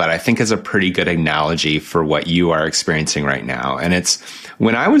example that I think is a pretty good analogy for what you are experiencing right now. And it's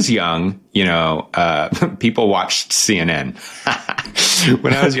when I was young, people watched CNN.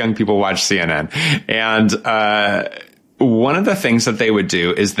 When I was young, people watched CNN. And one of the things that they would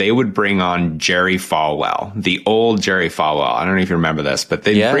do is they would bring on Jerry Falwell, the old Jerry Falwell. I don't know if you remember this, but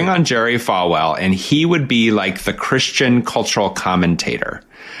they'd bring on Jerry Falwell, and he would be like the Christian cultural commentator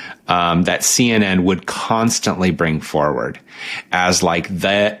that CNN would constantly bring forward as like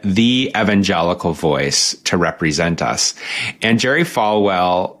the evangelical voice to represent us. And Jerry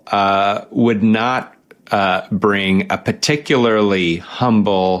Falwell would not bring a particularly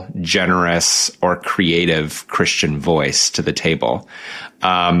humble, generous, or creative Christian voice to the table.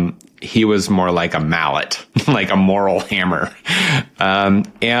 He was more like a mallet, like a moral hammer.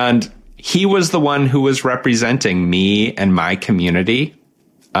 And he was the one who was representing me and my community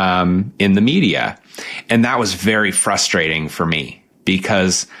in the media. And that was very frustrating for me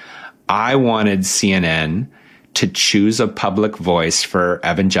because I wanted CNN to choose a public voice for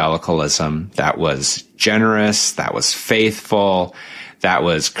evangelicalism that was generous, that was faithful, that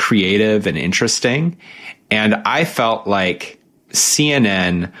was creative and interesting. And I felt like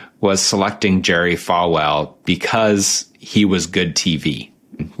CNN was selecting Jerry Falwell because he was good TV.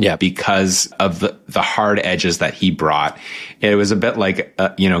 Yeah. Because of the hard edges that he brought. It was a bit like,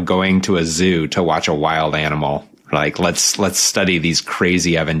 going to a zoo to watch a wild animal. Like, let's study these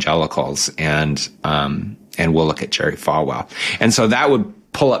crazy evangelicals and we'll look at Jerry Falwell. And so that would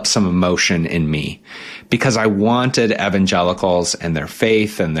pull up some emotion in me because I wanted evangelicals and their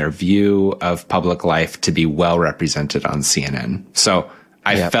faith and their view of public life to be well represented on CNN. So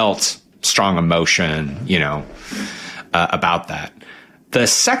I felt strong emotion, about that. The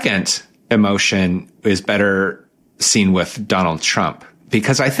second emotion is better seen with Donald Trump,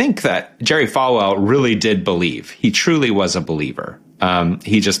 because I think that Jerry Falwell really did believe. He truly was a believer.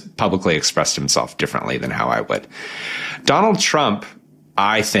 He just publicly expressed himself differently than how I would. Donald Trump,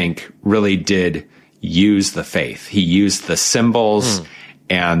 I think, really did use the faith. He used the symbols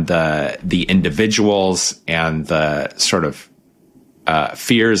and the individuals and the sort of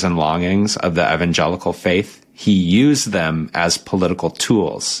fears and longings of the evangelical faith. He used them as political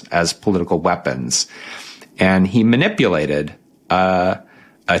tools, as political weapons. And he manipulated a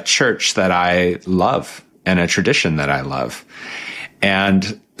church that I love and a tradition that I love.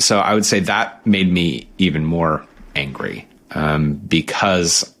 And so I would say that made me even more angry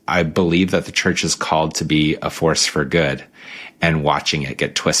because I believe that the church is called to be a force for good. And watching it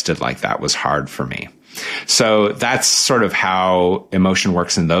get twisted like that was hard for me. So that's sort of how emotion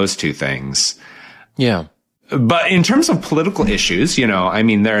works in those two things. Yeah. But in terms of political issues, there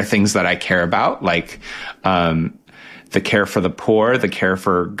are things that I care about, like the care for the poor, the care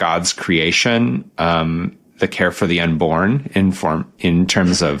for God's creation, the care for the unborn in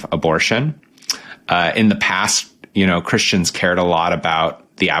terms of abortion. In the past, Christians cared a lot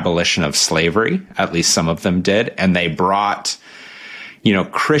about the abolition of slavery. At least some of them did. And they brought,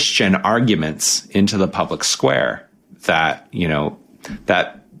 Christian arguments into the public square that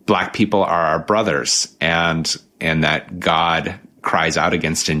Black people are our brothers and that God cries out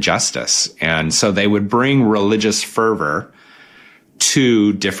against injustice. And so they would bring religious fervor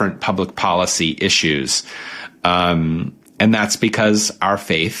to different public policy issues. And that's because our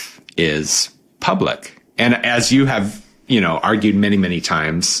faith is public. And as you have, argued many, many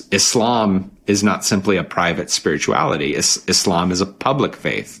times, Islam is not simply a private spirituality. Islam is a public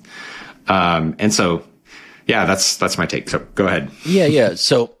faith. And so, yeah, that's my take. So go ahead. Yeah.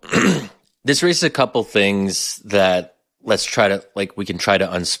 So this raises a couple things that we can try to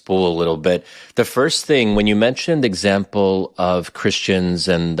unspool a little bit. The first thing, when you mentioned the example of Christians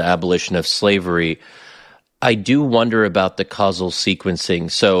and the abolition of slavery, I do wonder about the causal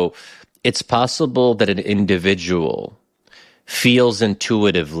sequencing. So it's possible that an individual feels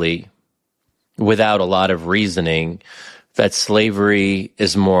intuitively, without a lot of reasoning, that slavery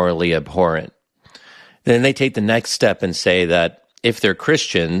is morally abhorrent. Then they take the next step and say that if they're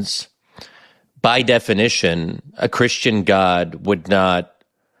Christians, by definition, a Christian God would not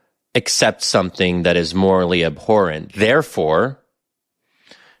accept something that is morally abhorrent. Therefore,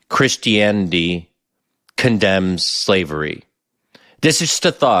 Christianity condemns slavery. This is just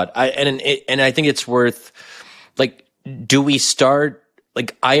a thought. And I think it's worth, do we start,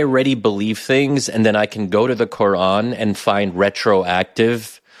 I already believe things and then I can go to the Quran and find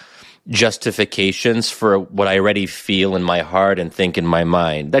retroactive justifications for what I already feel in my heart and think in my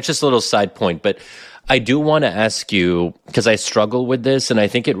mind. That's just a little side point, but I do want to ask you, because I struggle with this, and I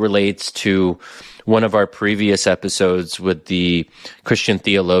think it relates to one of our previous episodes with the Christian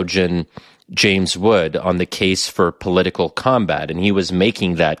theologian James Wood on the case for political combat, and he was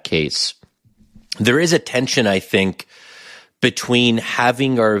making that case. There is a tension, I think, between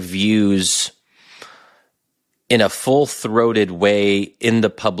having our views in a full-throated way in the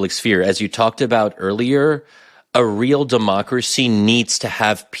public sphere. As you talked about earlier, a real democracy needs to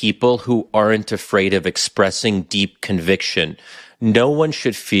have people who aren't afraid of expressing deep conviction. No one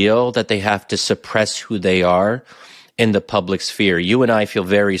should feel that they have to suppress who they are in the public sphere. You and I feel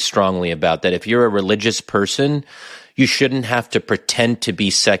very strongly about that. If you're a religious person, you shouldn't have to pretend to be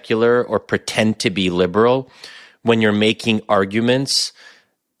secular or pretend to be liberal when you're making arguments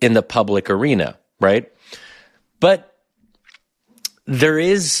in the public arena, right? But there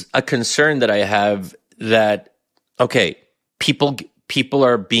is a concern that I have that, okay, people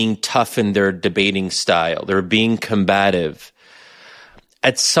are being tough in their debating style. They're being combative.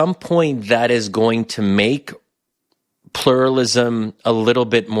 At some point, that is going to make pluralism a little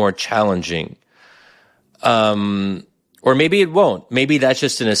bit more challenging. Or maybe it won't. Maybe that's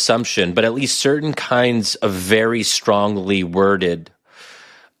just an assumption, but at least certain kinds of very strongly worded,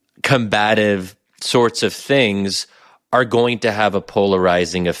 combative sorts of things are going to have a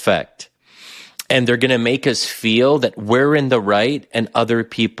polarizing effect. And they're going to make us feel that we're in the right and other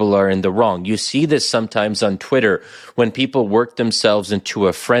people are in the wrong. You see this sometimes on Twitter when people work themselves into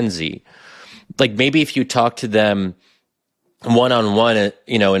a frenzy. Like maybe if you talk to them one-on-one,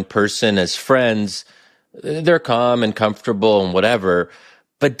 in person as friends, they're calm and comfortable and whatever.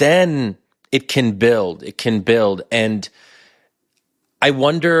 But then it can build. And I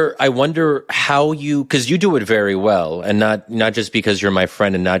wonder how because you do it very well, and not just because you're my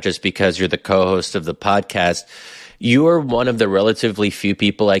friend and not just because you're the co-host of the podcast. You are one of the relatively few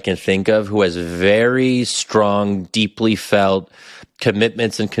people I can think of who has very strong, deeply felt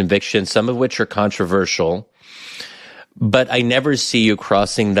commitments and convictions, some of which are controversial. But I never see you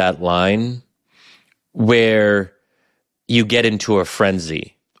crossing that line where you get into a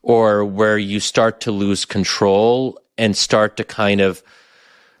frenzy or where you start to lose control and start to kind of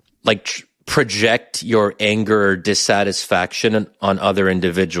like project your anger or dissatisfaction on other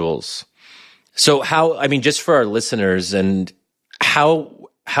individuals. So just for our listeners, and how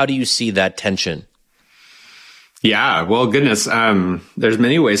do you see that tension? Yeah, well, goodness, there's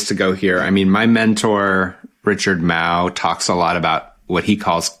many ways to go here. I mean, my mentor, Richard Mao, talks a lot about what he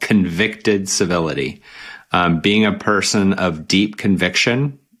calls convicted civility, being a person of deep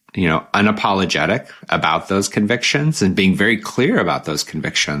conviction, unapologetic about those convictions and being very clear about those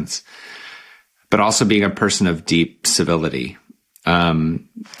convictions, but also being a person of deep civility.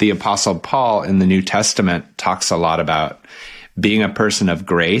 The Apostle Paul in the New Testament talks a lot about being a person of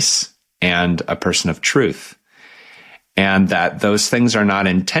grace and a person of truth, and that those things are not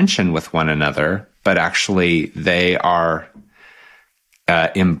in tension with one another, but actually they are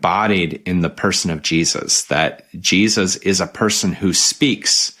embodied in the person of Jesus, that Jesus is a person who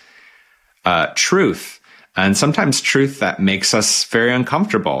speaks truth, and sometimes truth that makes us very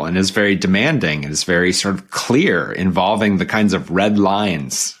uncomfortable and is very demanding and is very sort of clear, involving the kinds of red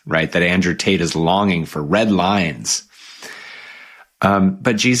lines, right, that Andrew Tate is longing for, red lines.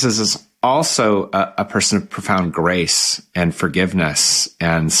 But Jesus is also a person of profound grace and forgiveness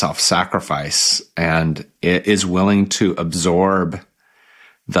and self-sacrifice, and is willing to absorb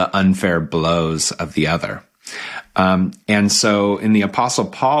the unfair blows of the other. And so in the Apostle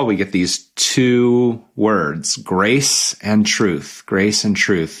Paul, we get these two words, grace and truth,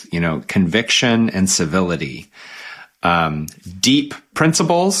 conviction and civility, deep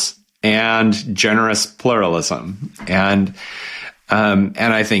principles and generous pluralism. And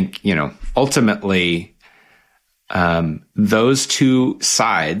I think, ultimately, those two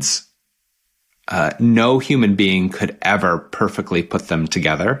sides, no human being could ever perfectly put them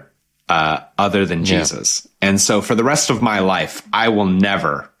together, other than Jesus. And so for the rest of my life, I will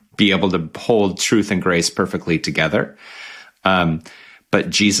never be able to hold truth and grace perfectly together. But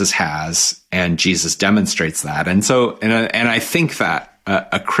Jesus has, and Jesus demonstrates that. And so, and I think that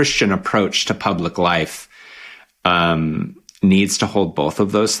a Christian approach to public life, needs to hold both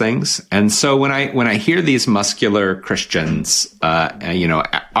of those things. And so when I hear these muscular Christians,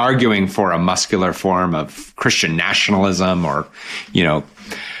 arguing for a muscular form of Christian nationalism, or,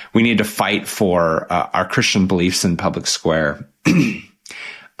 we need to fight for our Christian beliefs in public square,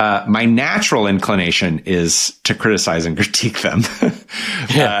 my natural inclination is to criticize and critique them.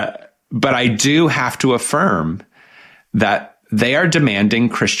 But I do have to affirm that they are demanding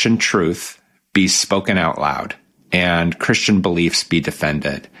Christian truth be spoken out loud and Christian beliefs be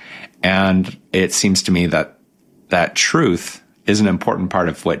defended. And it seems to me that truth is an important part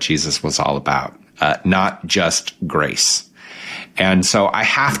of what Jesus was all about, not just grace. And so I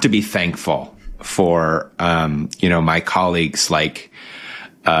have to be thankful for, my colleagues like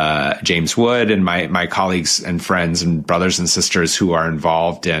James Wood, and my colleagues and friends and brothers and sisters who are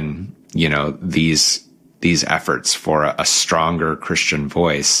involved in, these efforts for a stronger Christian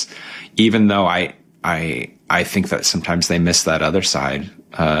voice, even though I think that sometimes they miss that other side,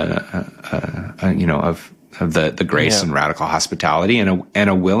 of the grace and radical hospitality, and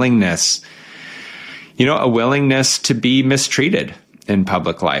a willingness, to be mistreated in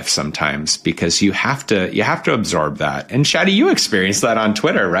public life sometimes, because you have to absorb that. And Shadi, you experience that on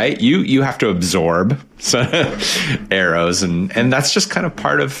Twitter, right? You have to absorb arrows, and that's just kind of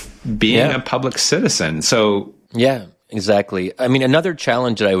part of being a public citizen. So yeah, exactly. I mean, another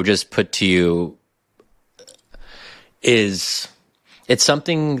challenge that I would just put to you is, it's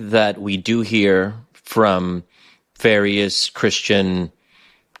something that we do hear from various Christian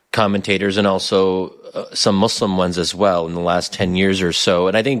commentators and also some Muslim ones as well in the last 10 years or so.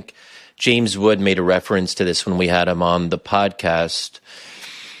 And I think James Wood made a reference to this when we had him on the podcast,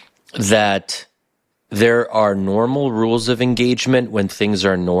 that there are normal rules of engagement when things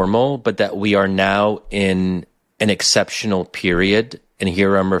are normal, but that we are now in an exceptional period. And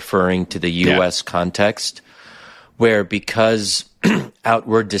here I'm referring to the U.S. context, where because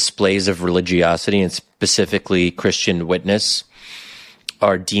outward displays of religiosity, and specifically Christian witness,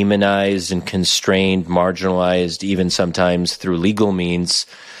 are demonized and constrained, marginalized, even sometimes through legal means,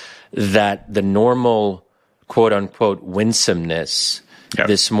 that the normal, quote unquote, winsomeness,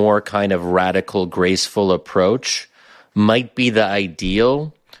 this more kind of radical, graceful approach might be the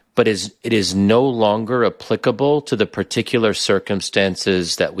ideal, but it is no longer applicable to the particular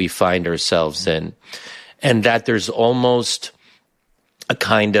circumstances that we find ourselves in. And that there's almost a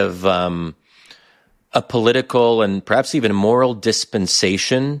kind of a political and perhaps even moral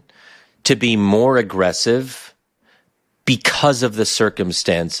dispensation to be more aggressive because of the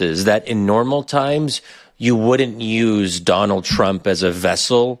circumstances, that in normal times you wouldn't use Donald Trump as a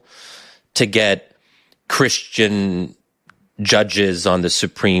vessel to get Christian judges on the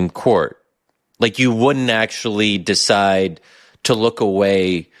Supreme Court. Like, you wouldn't actually decide to look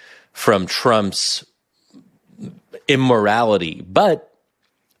away from Trump's immorality. But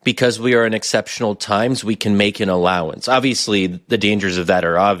because we are in exceptional times, we can make an allowance. Obviously, the dangers of that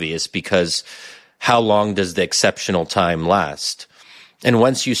are obvious, because how long does the exceptional time last? And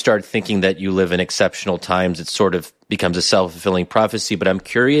once you start thinking that you live in exceptional times, it sort of becomes a self-fulfilling prophecy. But I'm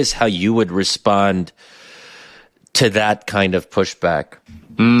curious how you would respond to that kind of pushback.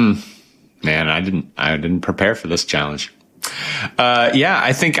 Man, I didn't prepare for this challenge.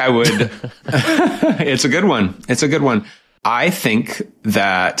 I think I would. It's a good one. I think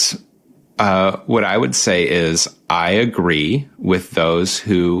that what I would say is I agree with those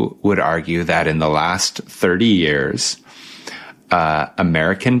who would argue that in the last 30 years,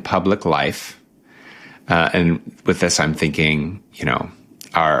 American public life, and with this I'm thinking,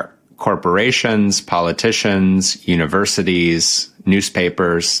 our corporations, politicians, universities,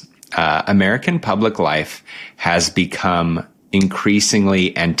 newspapers, American public life has become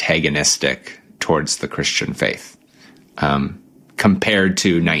increasingly antagonistic towards the Christian faith, compared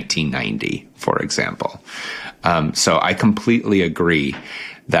to 1990, for example. So I completely agree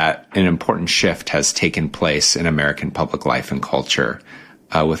that an important shift has taken place in American public life and culture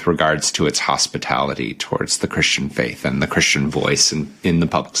with regards to its hospitality towards the Christian faith and the Christian voice in the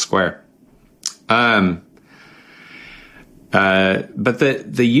public square. But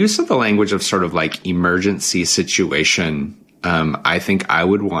the use of the language of sort of like emergency situation, I think I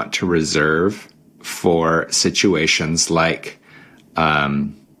would want to reserve for situations like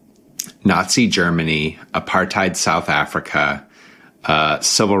Nazi Germany, apartheid South Africa,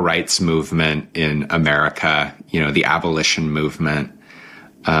 civil rights movement in America, the abolition movement.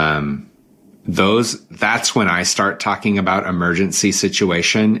 That's when I start talking about emergency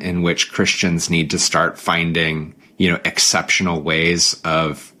situation in which Christians need to start finding, exceptional ways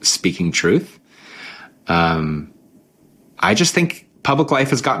of speaking truth. I just think public life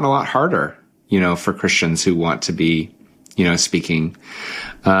has gotten a lot harder, for Christians who want to be, speaking.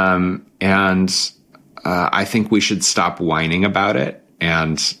 I think we should stop whining about it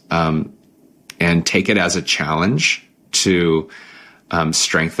and take it as a challenge to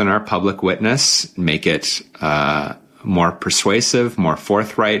strengthen our public witness, make it more persuasive, more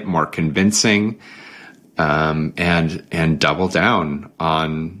forthright, more convincing, and double down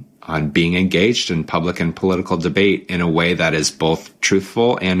on being engaged in public and political debate in a way that is both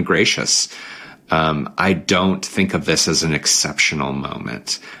truthful and gracious. I don't think of this as an exceptional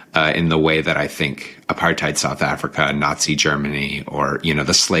moment in the way that I think apartheid South Africa, Nazi Germany, or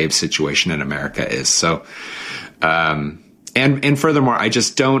the slave situation in America is. So, and furthermore, I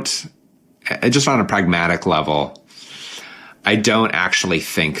just on a pragmatic level, I don't actually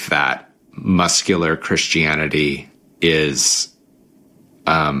think that muscular Christianity is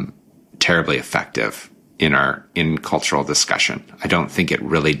terribly effective in cultural discussion. I don't think it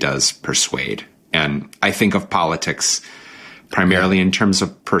really does persuade. And I think of politics primarily in terms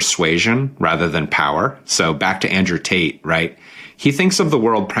of persuasion rather than power. So back to Andrew Tate, right? He thinks of the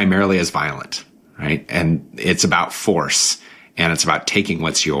world primarily as violent, right? And it's about force, and it's about taking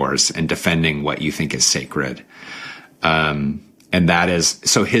what's yours and defending what you think is sacred. And that is,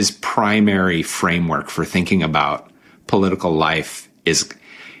 so his primary framework for thinking about political life is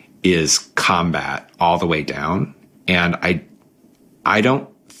combat all the way down. And I don't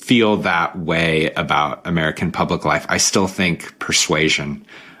feel that way about American public life. I still think persuasion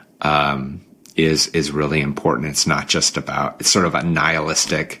is really important. It's not just about, it's sort of a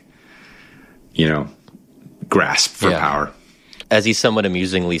nihilistic, grasp for power. as he somewhat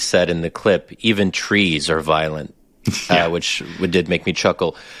amusingly said in the clip, even trees are violent, which did make me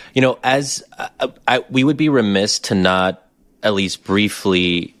chuckle. You know, as we would be remiss to not at least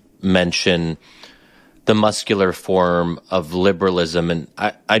briefly mention the muscular form of liberalism, and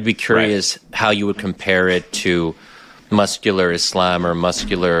I'd be curious how you would compare it to muscular Islam or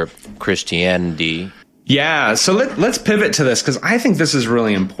muscular Christianity. Yeah, so let's pivot to this, because I think this is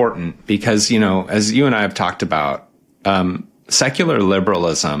really important, because, you know, as you and I have talked about, secular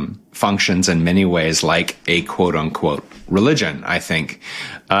liberalism functions in many ways like a quote-unquote religion, I think.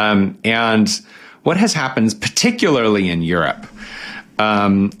 And what has happened, particularly in Europe,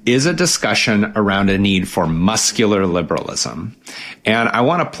 is a discussion around a need for muscular liberalism. And I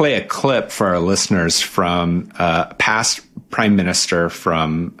want to play a clip for our listeners from past Prime Minister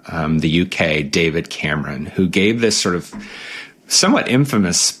from the UK, David Cameron, who gave this sort of somewhat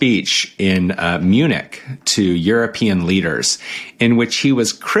infamous speech in Munich to European leaders, in which he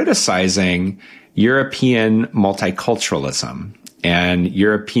was criticizing European multiculturalism and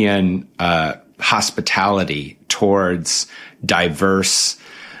European hospitality towards diverse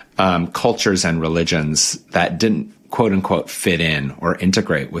cultures and religions that didn't, quote unquote, fit in or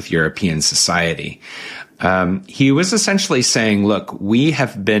integrate with European society. He was essentially saying, look, we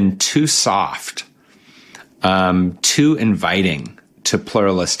have been too soft, too inviting to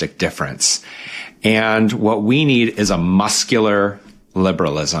pluralistic difference. And what we need is a muscular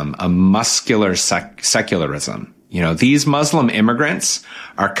liberalism, a muscular secularism. You know, these Muslim immigrants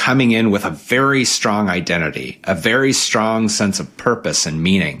are coming in with a very strong identity, a very strong sense of purpose and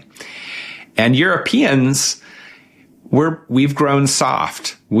meaning. And Europeans, we've grown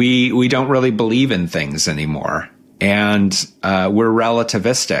soft. We don't really believe in things anymore. And we're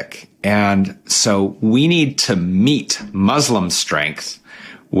relativistic. And so we need to meet Muslim strength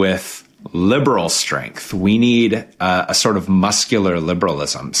with liberal strength. We need a sort of muscular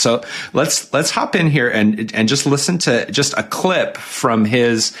liberalism. So let's hop in here and just listen to just a clip from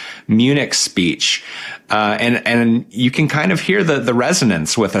his Munich speech. And you can kind of hear the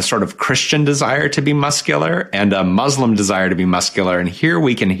resonance with a sort of Christian desire to be muscular and a Muslim desire to be muscular. And here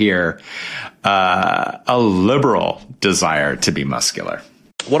we can hear a liberal desire to be muscular.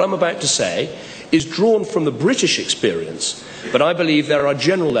 What I'm about to say is drawn from the British experience, but I believe there are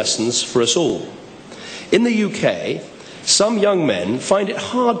general lessons for us all. In the UK, some young men find it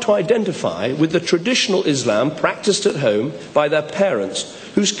hard to identify with the traditional Islam practiced at home by their parents,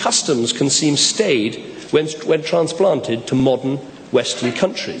 whose customs can seem staid when transplanted to modern Western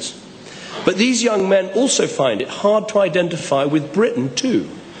countries. But these young men also find it hard to identify with Britain too,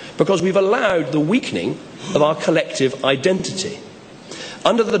 because we've allowed the weakening of our collective identity.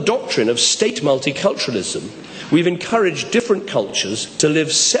 Under the doctrine of state multiculturalism, we've encouraged different cultures to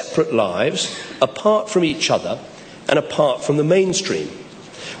live separate lives apart from each other and apart from the mainstream.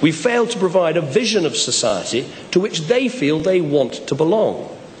 We've failed to provide a vision of society to which they feel they want to belong.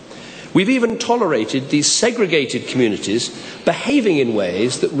 We've even tolerated these segregated communities behaving in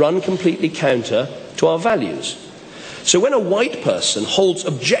ways that run completely counter to our values. So when a white person holds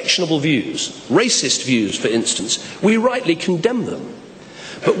objectionable views, racist views for instance, we rightly condemn them.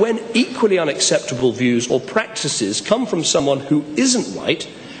 But when equally unacceptable views or practices come from someone who isn't white,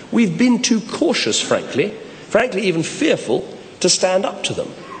 we've been too cautious, frankly even fearful, to stand up to them.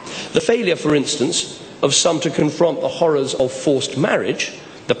 The failure, for instance, of some to confront the horrors of forced marriage,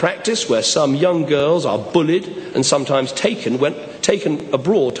 the practice where some young girls are bullied and sometimes taken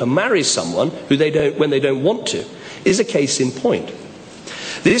abroad to marry someone when they don't want to, is a case in point.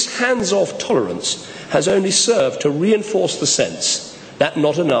 This hands-off tolerance has only served to reinforce the sense that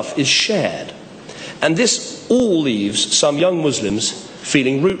not enough is shared. And this all leaves some young Muslims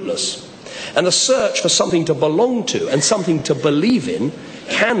feeling rootless. And the search for something to belong to and something to believe in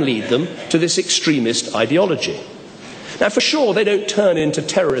can lead them to this extremist ideology. Now, for sure, they don't turn into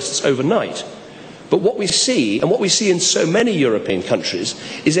terrorists overnight. But what we see, and what we see in so many European countries,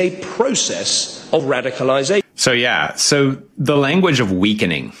 is a process of radicalization. So the language of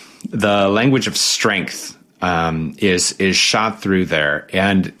weakening, the language of strength, is shot through there.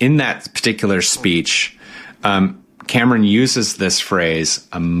 And in that particular speech, Cameron uses this phrase,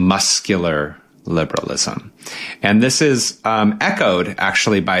 a muscular liberalism. And this is echoed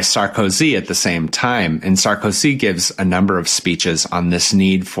actually by Sarkozy at the same time. And Sarkozy gives a number of speeches on this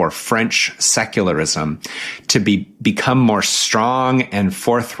need for French secularism to become more strong and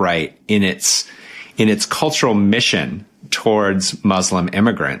forthright in its cultural mission towards Muslim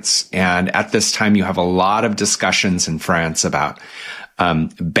immigrants. And at this time, you have a lot of discussions in France about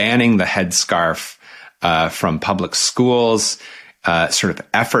banning the headscarf from public schools sort of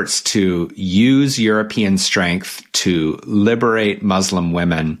efforts to use European strength to liberate Muslim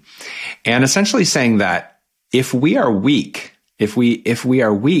women, and essentially saying that if we are weak,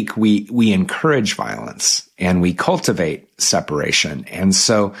 we encourage violence and we cultivate separation. And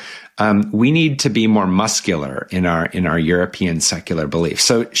so we need to be more muscular in our European secular beliefs.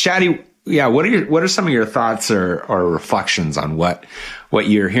 So Shadi, what are some of your thoughts or reflections on what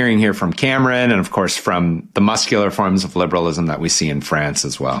you're hearing here from Cameron and of course from the muscular forms of liberalism that we see in France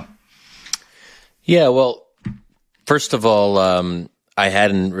as well? Yeah, well, first of all, I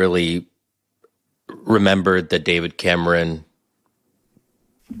hadn't really remembered that David Cameron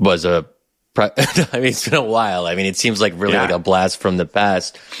was I mean, it's been a while. I mean, it seems like really like a blast from the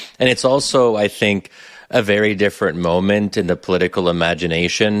past. And it's also, I think, a very different moment in the political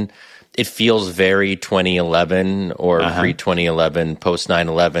imagination. It feels very 2011 or pre-2011, post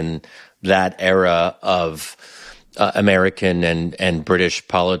 9/11, that era of American and British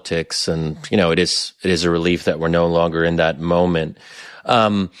politics. And, it is a relief that we're no longer in that moment.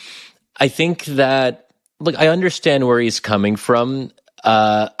 I think that, look, I understand where he's coming from.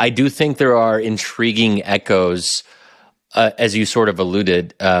 I do think there are intriguing echoes, as you sort of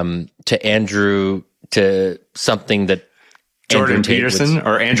alluded, to something that Jordan Peterson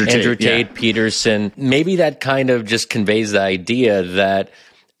or Andrew Tate. Andrew Tate, Peterson. Maybe that kind of just conveys the idea that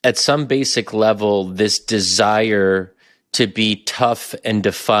at some basic level, this desire to be tough and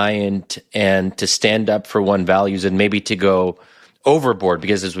defiant and to stand up for one's values and maybe to go overboard,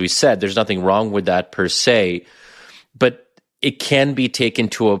 because as we said, there's nothing wrong with that per se, but it can be taken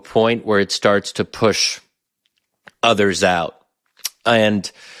to a point where it starts to push others out.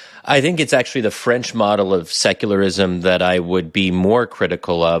 And I think it's actually the French model of secularism that I would be more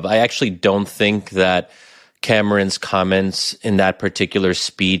critical of. I actually don't think that Cameron's comments in that particular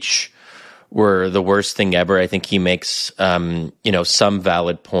speech were the worst thing ever. I think he makes, some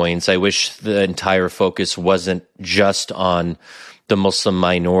valid points. I wish the entire focus wasn't just on the Muslim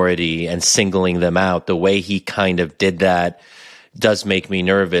minority and singling them out. The way he kind of did that does make me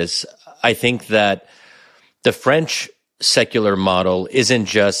nervous. I think that the French secular model isn't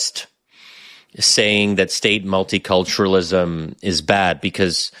just saying that state multiculturalism is bad,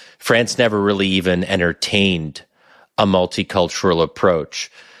 because France never really even entertained a multicultural approach.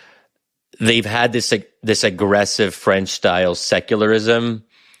 They've had this aggressive French-style secularism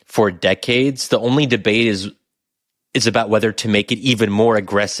for decades. The only debate is about whether to make it even more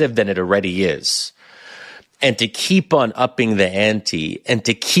aggressive than it already is, and to keep on upping the ante and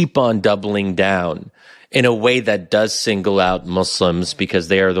to keep on doubling down in a way that does single out Muslims, because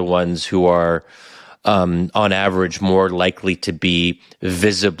they are the ones who are, on average, more likely to be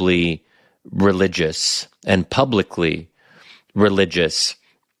visibly religious and publicly religious.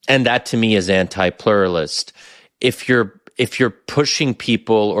 And that to me is anti-pluralist. If you're pushing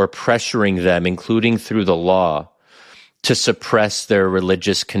people or pressuring them, including through the law, to suppress their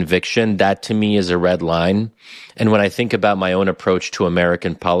religious conviction, that to me is a red line. And when I think about my own approach to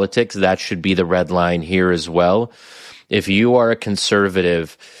American politics, that should be the red line here as well. If you are a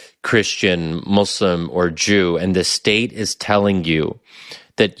conservative, Christian, Muslim, or Jew, and the state is telling you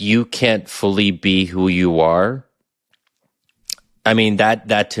that you can't fully be who you are, I mean,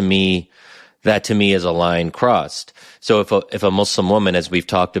 that to me is a line crossed. So if a Muslim woman, as we've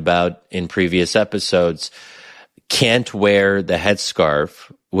talked about in previous episodes, can't wear the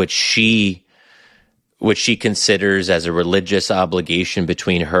headscarf, which she considers as a religious obligation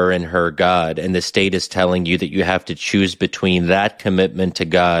between her and her God, and the state is telling you that you have to choose between that commitment to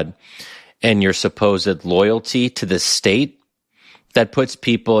God and your supposed loyalty to the state, that puts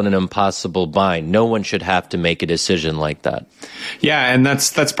people in an impossible bind. No one should have to make a decision like that. Yeah, and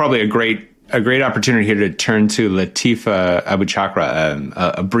that's probably a great opportunity here to turn to Latifa Abu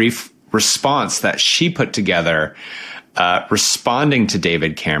Chakra, a brief response that she put together, responding to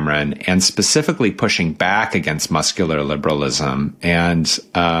David Cameron and specifically pushing back against muscular liberalism and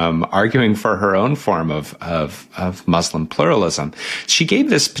arguing for her own form of Muslim pluralism. She gave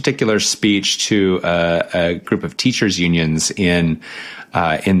this particular speech to a group of teachers' unions in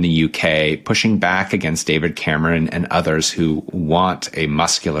the UK, pushing back against David Cameron and others who want a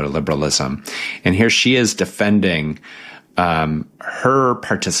muscular liberalism. And here she is defending her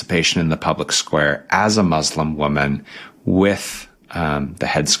participation in the public square as a Muslim woman with the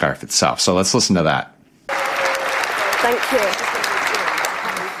headscarf itself. So let's listen to that. Thank you.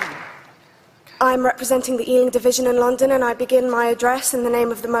 I'm representing the Ealing Division in London, and I begin my address in the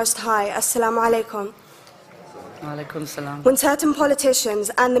name of the Most High. Assalamu alaikum. Alaikum salam. When certain politicians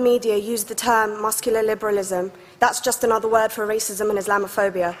and the media use the term muscular liberalism, that's just another word for racism and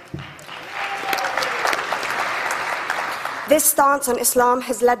Islamophobia. This stance on Islam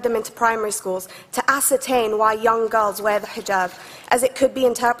has led them into primary schools to ascertain why young girls wear the hijab, as it could be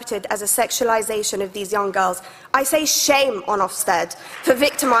interpreted as a sexualization of these young girls. I say shame on Ofsted for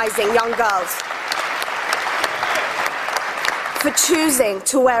victimizing young girls, for choosing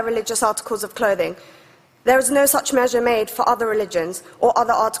to wear religious articles of clothing. There is no such measure made for other religions or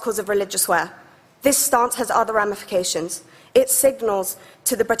other articles of religious wear. This stance has other ramifications. It signals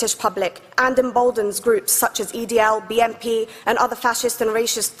to the British public and emboldens groups such as EDL, BNP, and other fascist and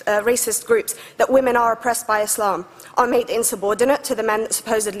racist groups that women are oppressed by Islam, are made insubordinate to the men that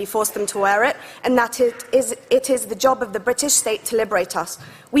supposedly forced them to wear it, and that it is the job of the British state to liberate us.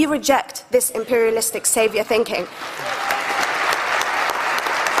 We reject this imperialistic saviour thinking.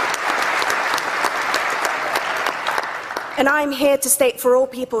 And I'm here to state for all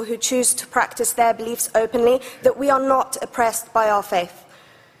people who choose to practice their beliefs openly that we are not oppressed by our faith.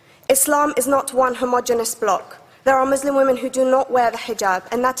 Islam is not one homogeneous block. There are Muslim women who do not wear the hijab,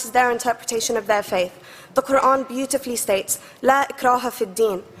 and that is their interpretation of their faith. The Quran beautifully states, La ikraha fid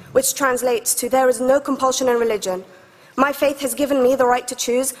din, which translates to, there is no compulsion in religion. My faith has given me the right to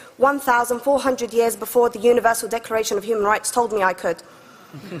choose 1,400 years before the Universal Declaration of Human Rights told me I could.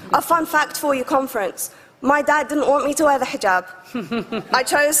 A fun fact for you, conference. My dad didn't want me to wear the hijab. I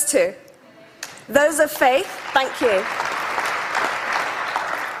chose to. Those of faith, thank you.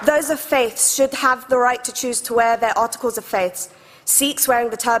 Those of faith should have the right to choose to wear their articles of faith. Sikhs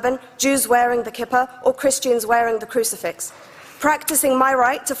wearing the turban, Jews wearing the kippah, or Christians wearing the crucifix. Practicing my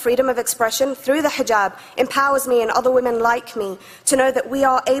right to freedom of expression through the hijab empowers me and other women like me to know that we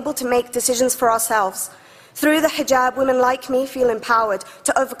are able to make decisions for ourselves. Through the hijab, women like me feel empowered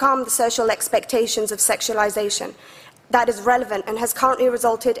to overcome the social expectations of sexualization that is relevant and has currently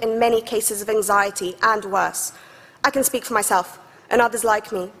resulted in many cases of anxiety and worse. I can speak for myself and others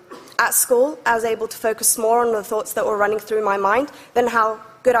like me. At school, I was able to focus more on the thoughts that were running through my mind than how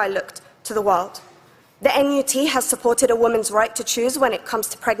good I looked to the world. The NUT has supported a woman's right to choose when it comes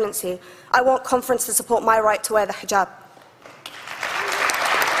to pregnancy. I want conference to support my right to wear the hijab.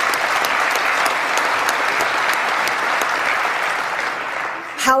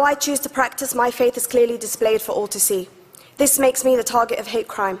 How I choose to practice my faith is clearly displayed for all to see. This makes me the target of hate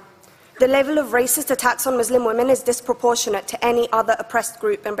crime. The level of racist attacks on Muslim women is disproportionate to any other oppressed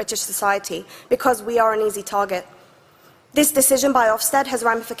group in British society because we are an easy target. This decision by Ofsted has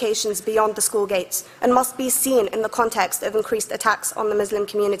ramifications beyond the school gates and must be seen in the context of increased attacks on the Muslim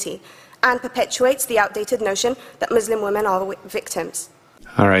community and perpetuates the outdated notion that Muslim women are victims.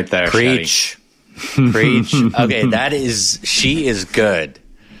 All right, there. Preach. Preach. Okay, she is good.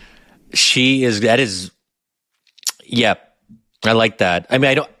 Yep. I like that.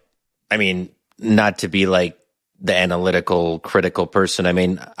 Not to be like the analytical, critical person.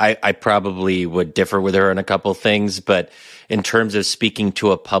 I probably would differ with her in a couple things, but in terms of speaking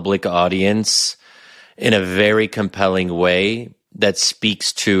to a public audience in a very compelling way that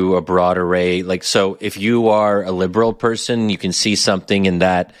speaks to a broad array, so if you are a liberal person, you can see something in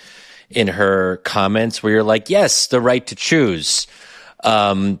that, in her comments where you're like, yes, the right to choose.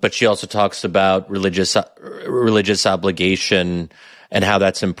 But she also talks about religious obligation and how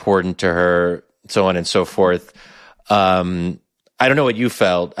that's important to her, so on and so forth. I don't know what you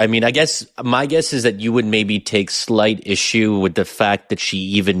felt. I guess my guess is that you would maybe take slight issue with the fact that she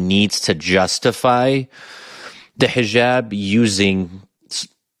even needs to justify the hijab using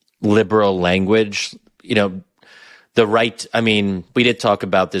liberal language. The right, we did talk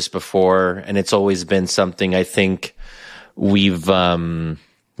about this before, and it's always been something I think we've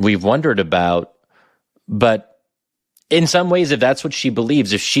wondered about. But in some ways, if that's what she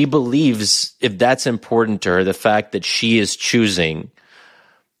believes, if that's important to her, the fact that she is choosing,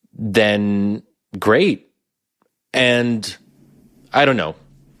 then great. And I don't know,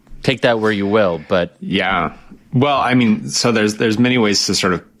 take that where you will, but yeah. Well, so there's many ways to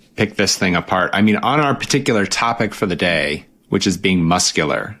sort of pick this thing apart. On our particular topic for the day, which is being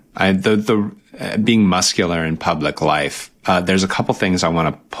muscular, being muscular in public life, there's a couple things I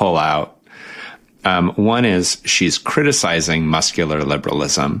want to pull out. One is she's criticizing muscular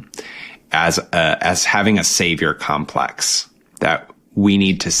liberalism as having a savior complex, that we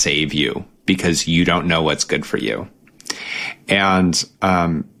need to save you because you don't know what's good for you. And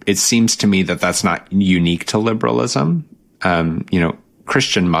it seems to me that that's not unique to liberalism.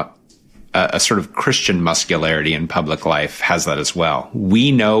 A sort of Christian muscularity in public life has that as well.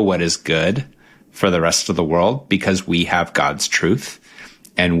 We know what is good for the rest of the world because we have God's truth,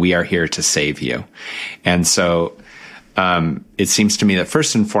 and we are here to save you. And so it seems to me that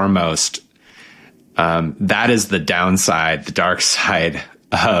first and foremost, that is the downside, the dark side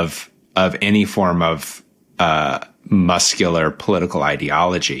of any form of muscular political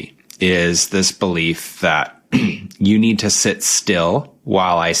ideology is this belief that you need to sit still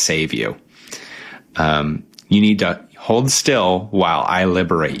while I save you. You need to hold still while I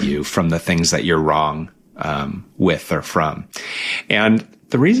liberate you from the things that you're wrong with or from. And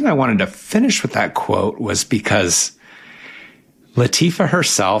the reason I wanted to finish with that quote was because Latifah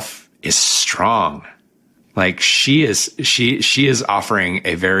herself is strong. Like she is offering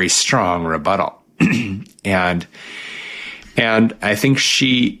a very strong rebuttal. and I think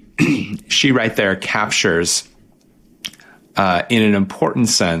she right there captures in an important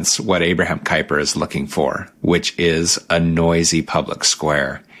sense what Abraham Kuyper is looking for, which is a noisy public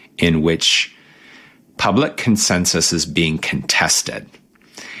square in which public consensus is being contested.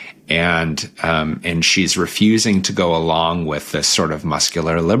 And she's refusing to go along with this sort of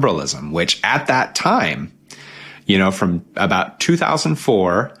muscular liberalism, which at that time, from about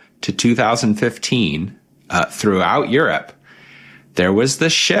 2004 to 2015, throughout Europe, there was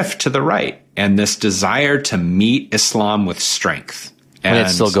this shift to the right and this desire to meet Islam with strength. And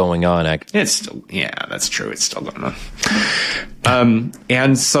it's still going on. It's still, that's true. It's still going on.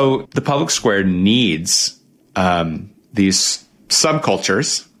 And so the public square needs these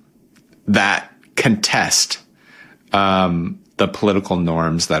subcultures that contest the political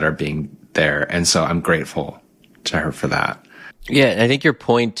norms that are being there. And so I'm grateful to her for that. Yeah, and I think your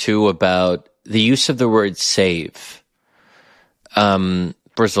point, too, about the use of the word save.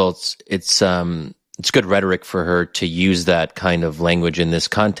 First of all, it's good rhetoric for her to use that kind of language in this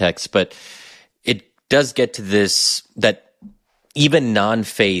context, but it does get to this, that even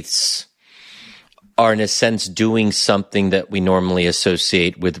non-faiths are, in a sense, doing something that we normally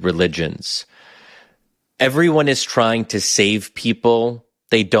associate with religions. Everyone is trying to save people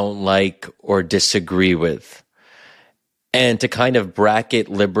they don't like or disagree with. And to kind of bracket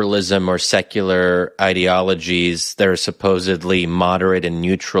liberalism or secular ideologies that are supposedly moderate and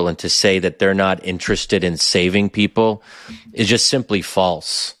neutral, and to say that they're not interested in saving people is just simply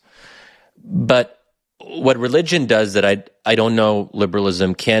false. But what religion does that I don't know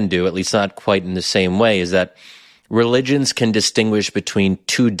liberalism can do, at least not quite in the same way, is that religions can distinguish between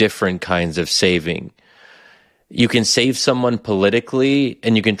two different kinds of saving. You can save someone politically,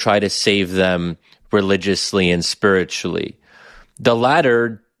 and you can try to save them religiously and spiritually. The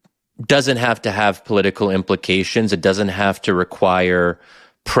latter doesn't have to have political implications. It doesn't have to require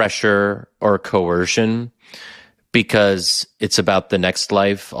pressure or coercion, because it's about the next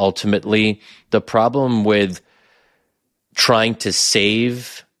life, ultimately. The problem with trying to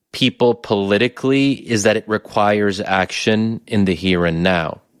save people politically is that it requires action in the here and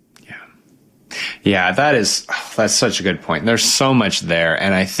now. Yeah, that's such a good point. There's so much there.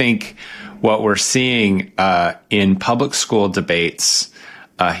 And I think what we're seeing in public school debates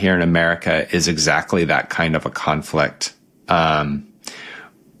here in America is exactly that kind of a conflict.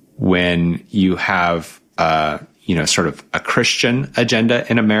 When you have sort of a Christian agenda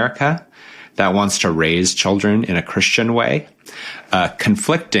in America that wants to raise children in a Christian way,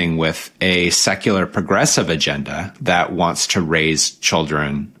 conflicting with a secular progressive agenda that wants to raise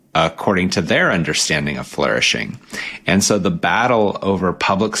children according to their understanding of flourishing. And so the battle over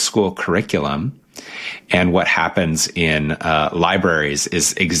public school curriculum and what happens in libraries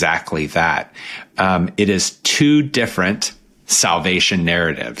is exactly that. It is two different salvation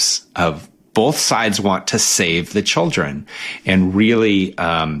narratives of both sides want to save the children and really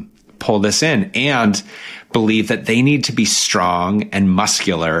pull this in and believe that they need to be strong and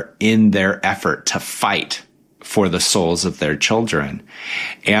muscular in their effort to fight for the souls of their children.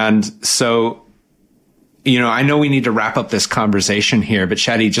 And so, I know we need to wrap up this conversation here, but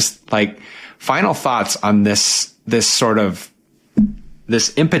Shadi, just like final thoughts on this sort of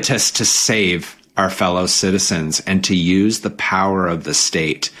this impetus to save our fellow citizens and to use the power of the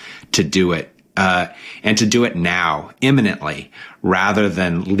state to do it, and to do it now, imminently, rather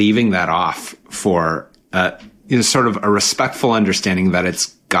than leaving that off for sort of a respectful understanding that it's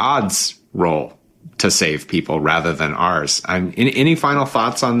God's role to save people rather than ours. Any final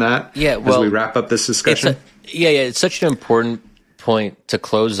thoughts on that? Yeah, well, as we wrap up this discussion. It's such an important point to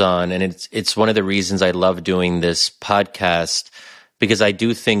close on, and it's one of the reasons I love doing this podcast, because I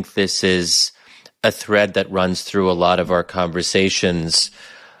do think this is a thread that runs through a lot of our conversations,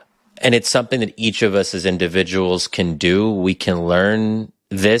 and it's something that each of us as individuals can do. We can learn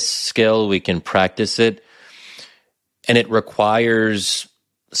this skill, we can practice it, and it requires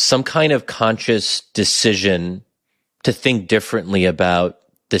some kind of conscious decision to think differently about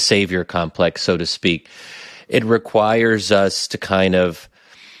the savior complex, so to speak. It requires us to kind of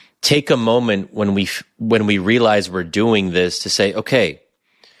take a moment when we realize we're doing this to say, okay,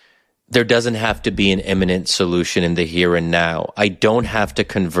 there doesn't have to be an imminent solution in the here and now. I don't have to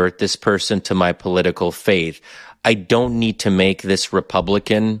convert this person to my political faith. I don't need to make this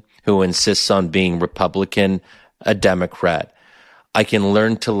Republican who insists on being Republican a Democrat. I can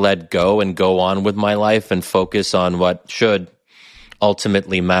learn to let go and go on with my life and focus on what should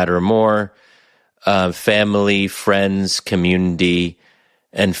ultimately matter more, family, friends, community,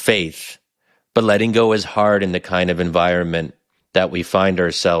 and faith. But letting go is hard in the kind of environment that we find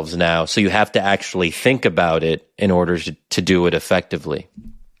ourselves now. So you have to actually think about it in order to do it effectively.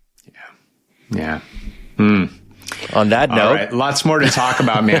 Yeah. On that note, all right, lots more to talk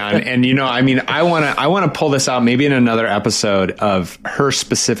about, man. And I want to pull this out maybe in another episode of her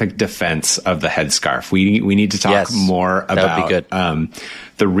specific defense of the headscarf. We need to talk more about that would be good.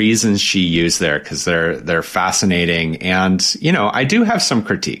 The reasons she used there, because they're fascinating. And I do have some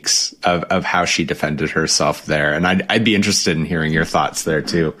critiques of how she defended herself there, and I'd be interested in hearing your thoughts there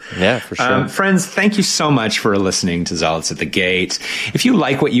too. Yeah, for sure. Friends, thank you so much for listening to Zealots at the Gate. If you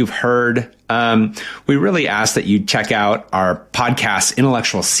like what you've heard, we really ask that you check out our podcast,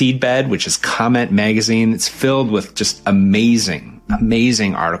 Intellectual Seedbed, which is Comment Magazine. It's filled with just amazing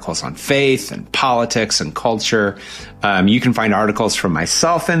articles on faith and politics and culture. You can find articles from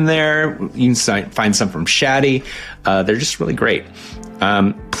myself in there. You can find some from Shadi. They're just really great.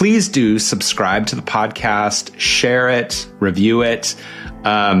 Please do subscribe to the podcast, share it, review it,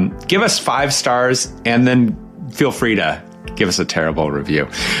 give us 5 stars, and then feel free to give us a terrible review.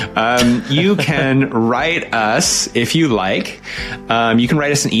 You can write us if you like. You can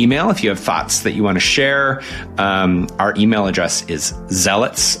write us an email if you have thoughts that you want to share. Our email address is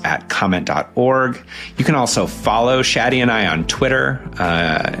zealots@comment.org. You can also follow Shadi and I on Twitter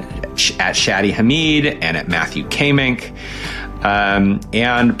at Shadi Hamid and at Matthew Kamink.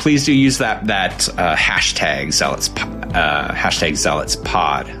 And please do use that hashtag Zealots, hashtag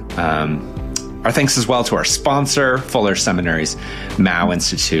ZealotsPod. Our thanks as well to our sponsor, Fuller Seminary's Mao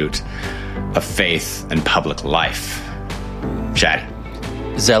Institute of Faith and Public Life. Shad.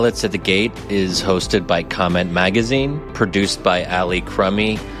 Zealots at the Gate is hosted by Comment Magazine, produced by Ali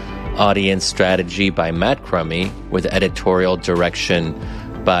Crummy, audience strategy by Matt Crummy, with editorial direction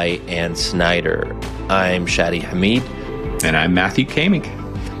by Ann Snyder. I'm Shadi Hamid. And I'm Matthew Kamink.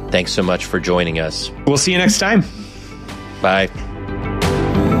 Thanks so much for joining us. We'll see you next time. Bye.